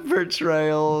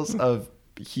portrayals of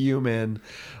human.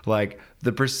 Like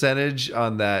the percentage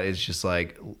on that is just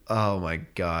like, oh my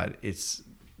god, it's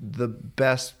the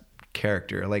best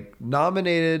character. Like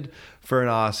nominated for an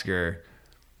Oscar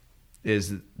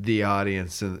is the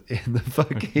audience in the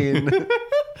fucking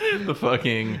the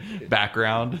fucking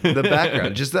background. The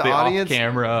background, just the audience,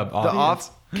 off-camera audience. The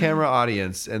off-camera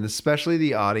audience, and especially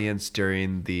the audience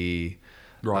during the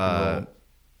rock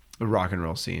and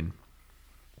roll scene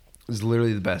is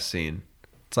literally the best scene.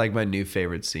 It's like my new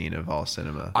favorite scene of all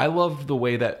cinema. I love the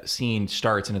way that scene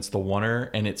starts, and it's the oneer,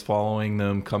 and it's following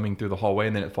them coming through the hallway,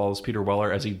 and then it follows Peter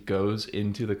Weller as he goes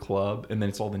into the club, and then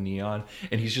it's all the neon,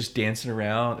 and he's just dancing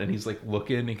around, and he's like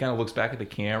looking, he kind of looks back at the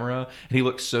camera, and he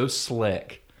looks so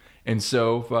slick and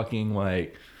so fucking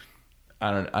like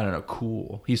I don't know,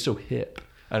 cool. He's so hip.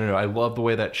 I don't know. I love the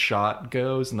way that shot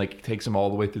goes, and like it takes him all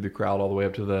the way through the crowd, all the way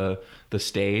up to the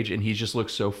stage, and he just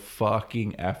looks so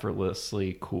fucking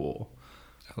effortlessly cool.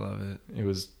 I love it. It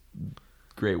was a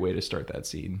great way to start that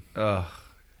scene. Ugh.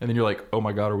 And then you're like, oh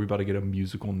my God, are we about to get a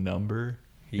musical number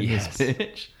in this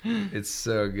bitch? It's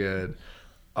so good.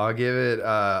 I'll give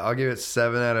it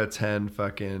 7 out of 10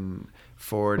 fucking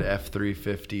Ford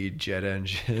F-350 jet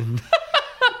engine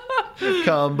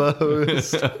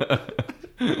combos.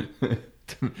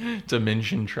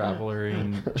 Dimension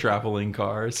traveling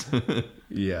cars.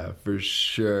 Yeah, for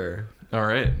sure. All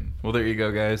right. Well, there you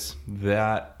go, guys.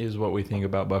 That is what we think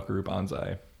about Buckaroo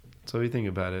Banzai. So what do you think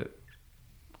about it?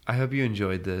 I hope you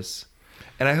enjoyed this.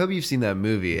 And I hope you've seen that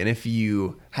movie. And if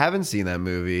you haven't seen that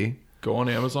movie, go on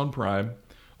Amazon Prime,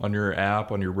 on your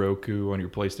app, on your Roku, on your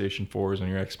PlayStation 4s, on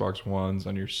your Xbox Ones,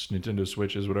 on your Nintendo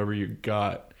Switches, whatever you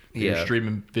got. You're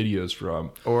streaming videos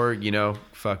from. Or,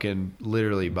 fucking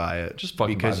literally buy it. Just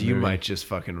fucking because buy the you movie. might just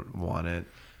fucking want it.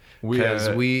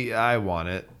 I want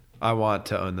it. I want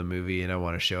to own the movie and I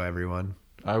want to show everyone.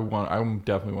 I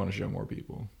definitely want to show more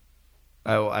people.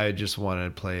 I just want to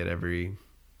play it every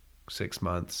 6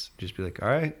 months. Just be like, all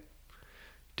right,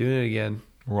 doing it again.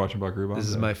 We're watching Buckaroo Banzai. This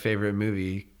is my favorite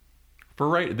movie.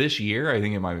 For this year, I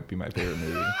think it might be my favorite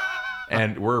movie.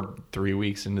 And we're 3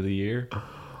 weeks into the year.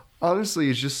 Honestly,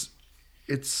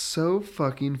 it's so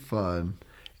fucking fun.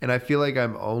 And I feel like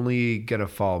I'm only going to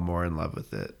fall more in love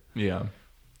with it. Yeah.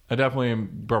 I definitely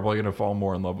am probably going to fall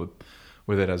more in love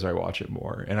with it as I watch it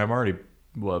more. And I'm already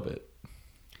love it.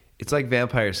 It's like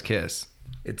Vampire's Kiss.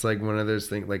 It's like one of those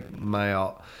things, like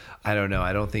I don't know.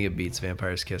 I don't think it beats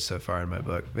Vampire's Kiss so far in my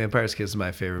book. Vampire's Kiss is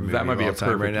my favorite movie. That might be a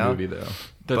perfect perfect movie, though.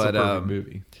 That's a perfect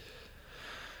movie.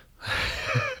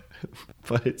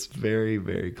 But it's very,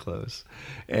 very close.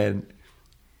 And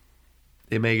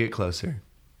it may get closer.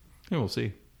 Yeah, we'll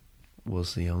see. We'll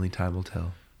see. Only time will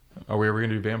tell. Are we ever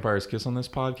going to do Vampire's Kiss on this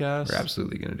podcast? We're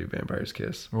absolutely going to do Vampire's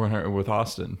Kiss. We're with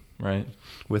Austin, right?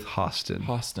 With Austin.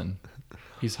 Austin.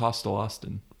 He's hostile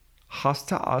Austin.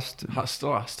 Hostile Austin.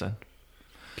 Hostile Austin.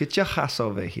 Get your ass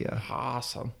over here.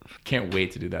 Awesome. Can't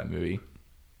wait to do that movie.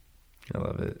 I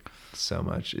love it so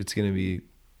much. It's gonna be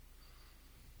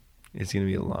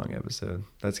a long episode.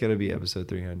 That's gotta be episode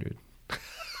 300.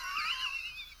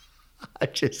 I'm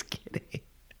just kidding.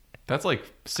 That's like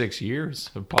 6 years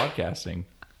of podcasting.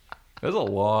 That's a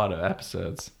lot of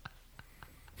episodes.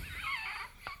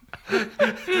 See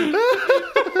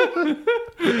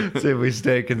if we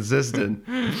stay consistent.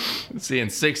 See, in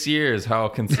 6 years, how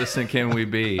consistent can we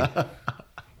be?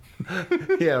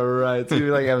 Yeah, right. It's gonna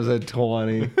be like episode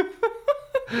 20.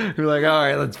 We're like, all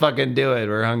right, let's fucking do it.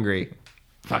 We're hungry.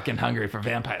 Fucking hungry for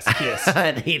Vampire's Kiss.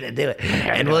 I need to do it.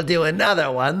 And we'll do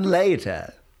another one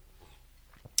later.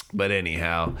 But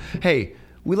anyhow, hey,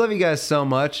 we love you guys so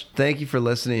much. Thank you for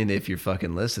listening if you're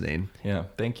fucking listening. Yeah,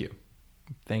 thank you.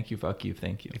 Thank you, fuck you,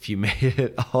 thank you. If you made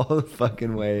it all the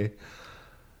fucking way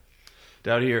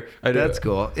down here. That's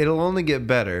cool. It'll only get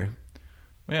better.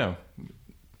 Yeah.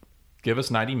 Give us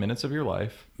 90 minutes of your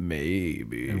life.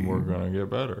 Maybe. And we're going to get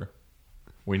better.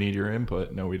 We need your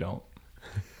input. No, we don't.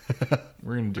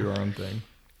 We're going to do our own thing.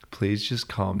 Please just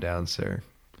calm down, sir.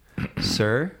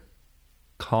 Sir,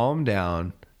 calm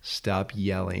down. Stop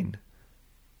yelling.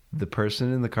 The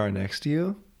person in the car next to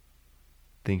you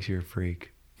thinks you're a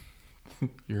freak.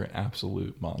 You're an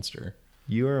absolute monster.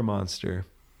 You are a monster.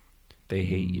 They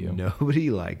hate you. Nobody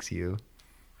likes you.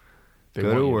 They go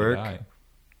want to you work. To die.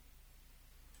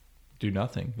 Do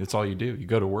nothing. That's all you do. You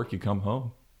go to work, you come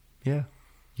home. Yeah.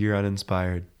 You're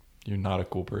uninspired. You're not a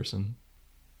cool person.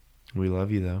 We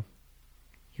love you, though.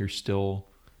 You're still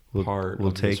part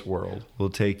of this world. We'll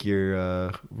take your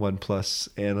OnePlus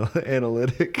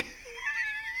analytic.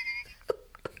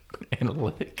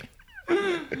 Analytic.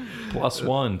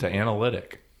 +1 to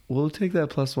analytic. We'll take that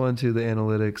 +1 to the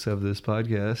analytics of this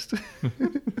podcast.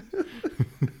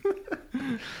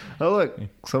 Oh, look.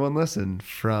 Someone listened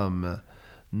from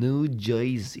New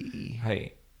Jersey.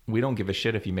 Hey, we don't give a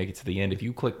shit if you make it to the end. If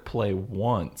you click play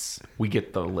once, we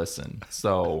get the listen.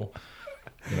 So,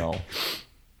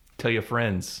 tell your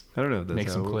friends. I don't know if that's make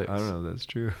some clicks. I don't know if that's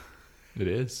true. It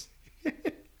is.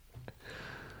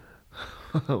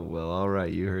 Well, all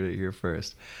right. You heard it here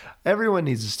first. Everyone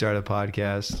needs to start a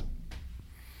podcast.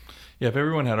 Yeah, if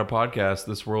everyone had a podcast,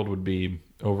 this world would be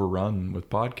overrun with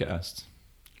podcasts.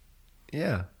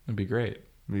 Yeah. It'd be great.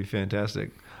 It'd be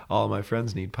fantastic. All of my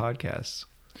friends need podcasts.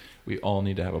 We all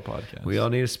need to have a podcast. We all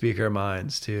need to speak our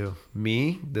minds, too.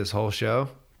 Me, this whole show,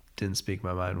 didn't speak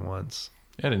my mind once.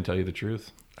 I didn't tell you the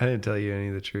truth. I didn't tell you any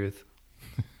of the truth.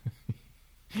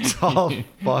 It's all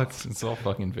fucked. It's all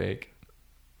fucking fake.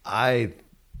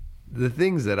 The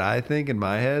things that I think in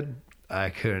my head, I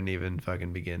couldn't even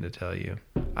fucking begin to tell you.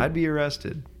 I'd be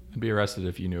arrested. I'd be arrested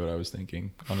if you knew what I was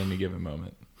thinking on any given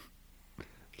moment.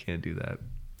 Can't do that.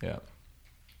 Yeah.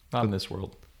 Not in this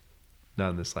world. Not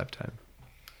in this lifetime.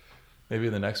 Maybe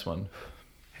the next one.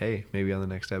 Hey, maybe on the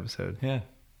next episode. Yeah.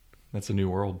 That's a new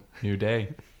world. New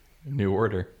day. New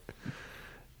order.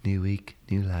 New week.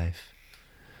 New life.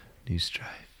 New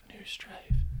strife. New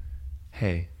strife.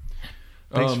 Hey.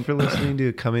 Thanks for listening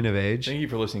to Coming of Age. Thank you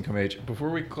for listening, Come Age. Before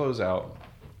we close out,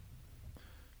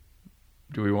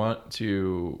 do we want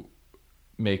to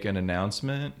make an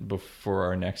announcement before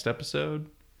our next episode?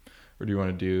 Or do you want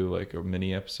to do like a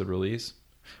mini episode release?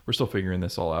 We're still figuring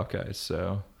this all out, guys.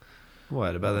 So,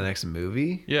 what about the next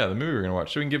movie? Yeah, the movie we're gonna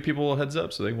watch. So we can give people a heads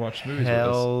up so they can watch the movies with us.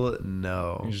 Hell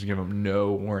no. You just give them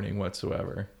no warning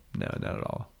whatsoever. No, not at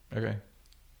all. Okay,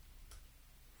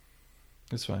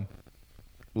 it's fine.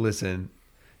 Listen,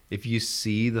 if you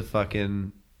see the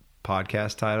fucking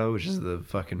podcast title, which is the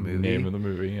fucking movie, Name of the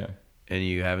movie, yeah, and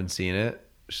you haven't seen it,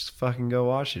 just fucking go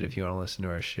watch it if you want to listen to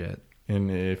our shit.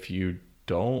 And if you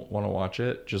don't want to watch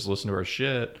it, just listen to our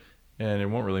shit, and it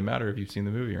won't really matter if you've seen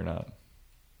the movie or not.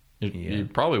 You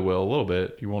probably will a little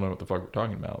bit. You won't know what the fuck we're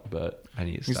talking about, but I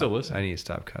need to you stop. still listen. I need to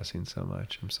stop cussing so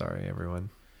much. I'm sorry, everyone.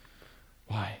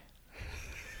 Why?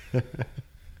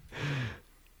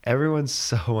 Everyone's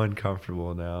so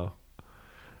uncomfortable now.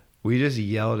 We just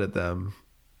yelled at them.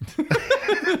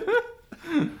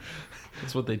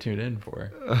 That's what they tune in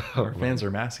for. Our fans are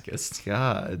masochists.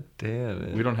 God damn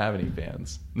it. We don't have any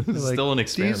fans. This is like, still an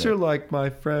experiment. These are like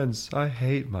my friends. I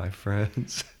hate my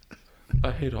friends. I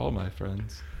hate all my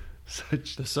friends.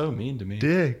 They're so mean to me.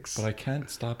 Dicks. But I can't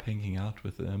stop hanging out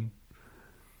with them.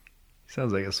 He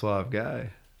sounds like a suave guy.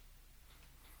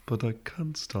 But I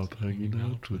can't stop hanging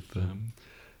out with them.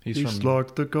 He's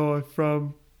like the guy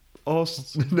from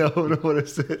No, what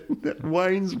is it?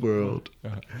 Wayne's World.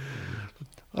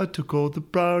 I took all the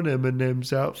brown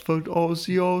M&Ms out for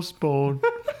Ozzy Osbourne.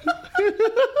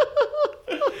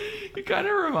 It kind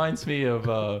of reminds me of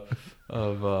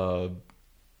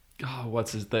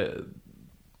what's his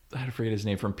I had to forget his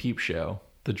name from Peep Show,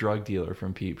 the drug dealer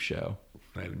from Peep Show.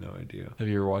 I have no idea. Have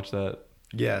you ever watched that?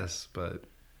 Yes, but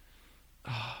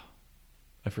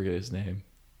I forget his name.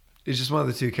 It's just one of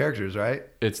the two characters, right?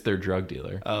 It's their drug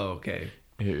dealer. Oh, okay.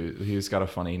 He's got a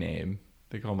funny name.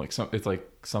 They call him it's like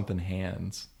something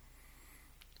Hands.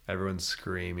 Everyone's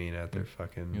screaming at their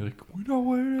fucking... You're like, we know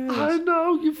what it is. I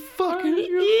know, you fucking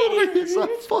idiots. I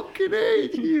fucking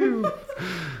hate you.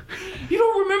 You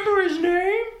don't remember his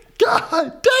name?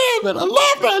 God damn it, I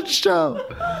love that show.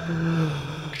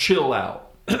 Chill out.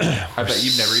 I bet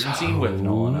you've never even seen With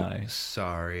Noel and I.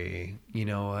 Sorry. You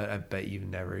know what? I bet you've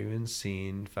never even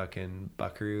seen fucking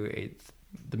Buckaroo 8th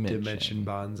Dimension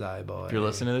Banzai Boy. If you're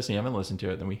listening to this and you haven't listened to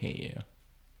it, then we hate you.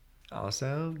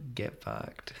 Also, get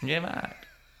fucked. Get fucked.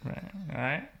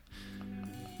 Right.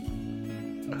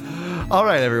 All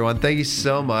right, everyone. Thank you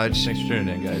so much. Thanks for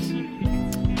tuning in,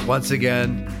 guys. Once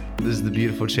again, this is the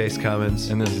beautiful Chase Cummins.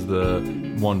 And this is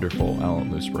the wonderful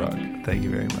Alan Loosebrock. Thank you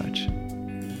very much.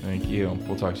 Thank you.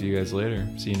 We'll talk to you guys later.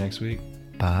 See you next week.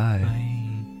 Bye.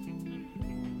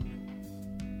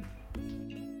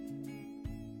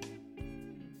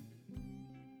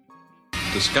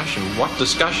 Discussion? What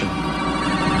discussion?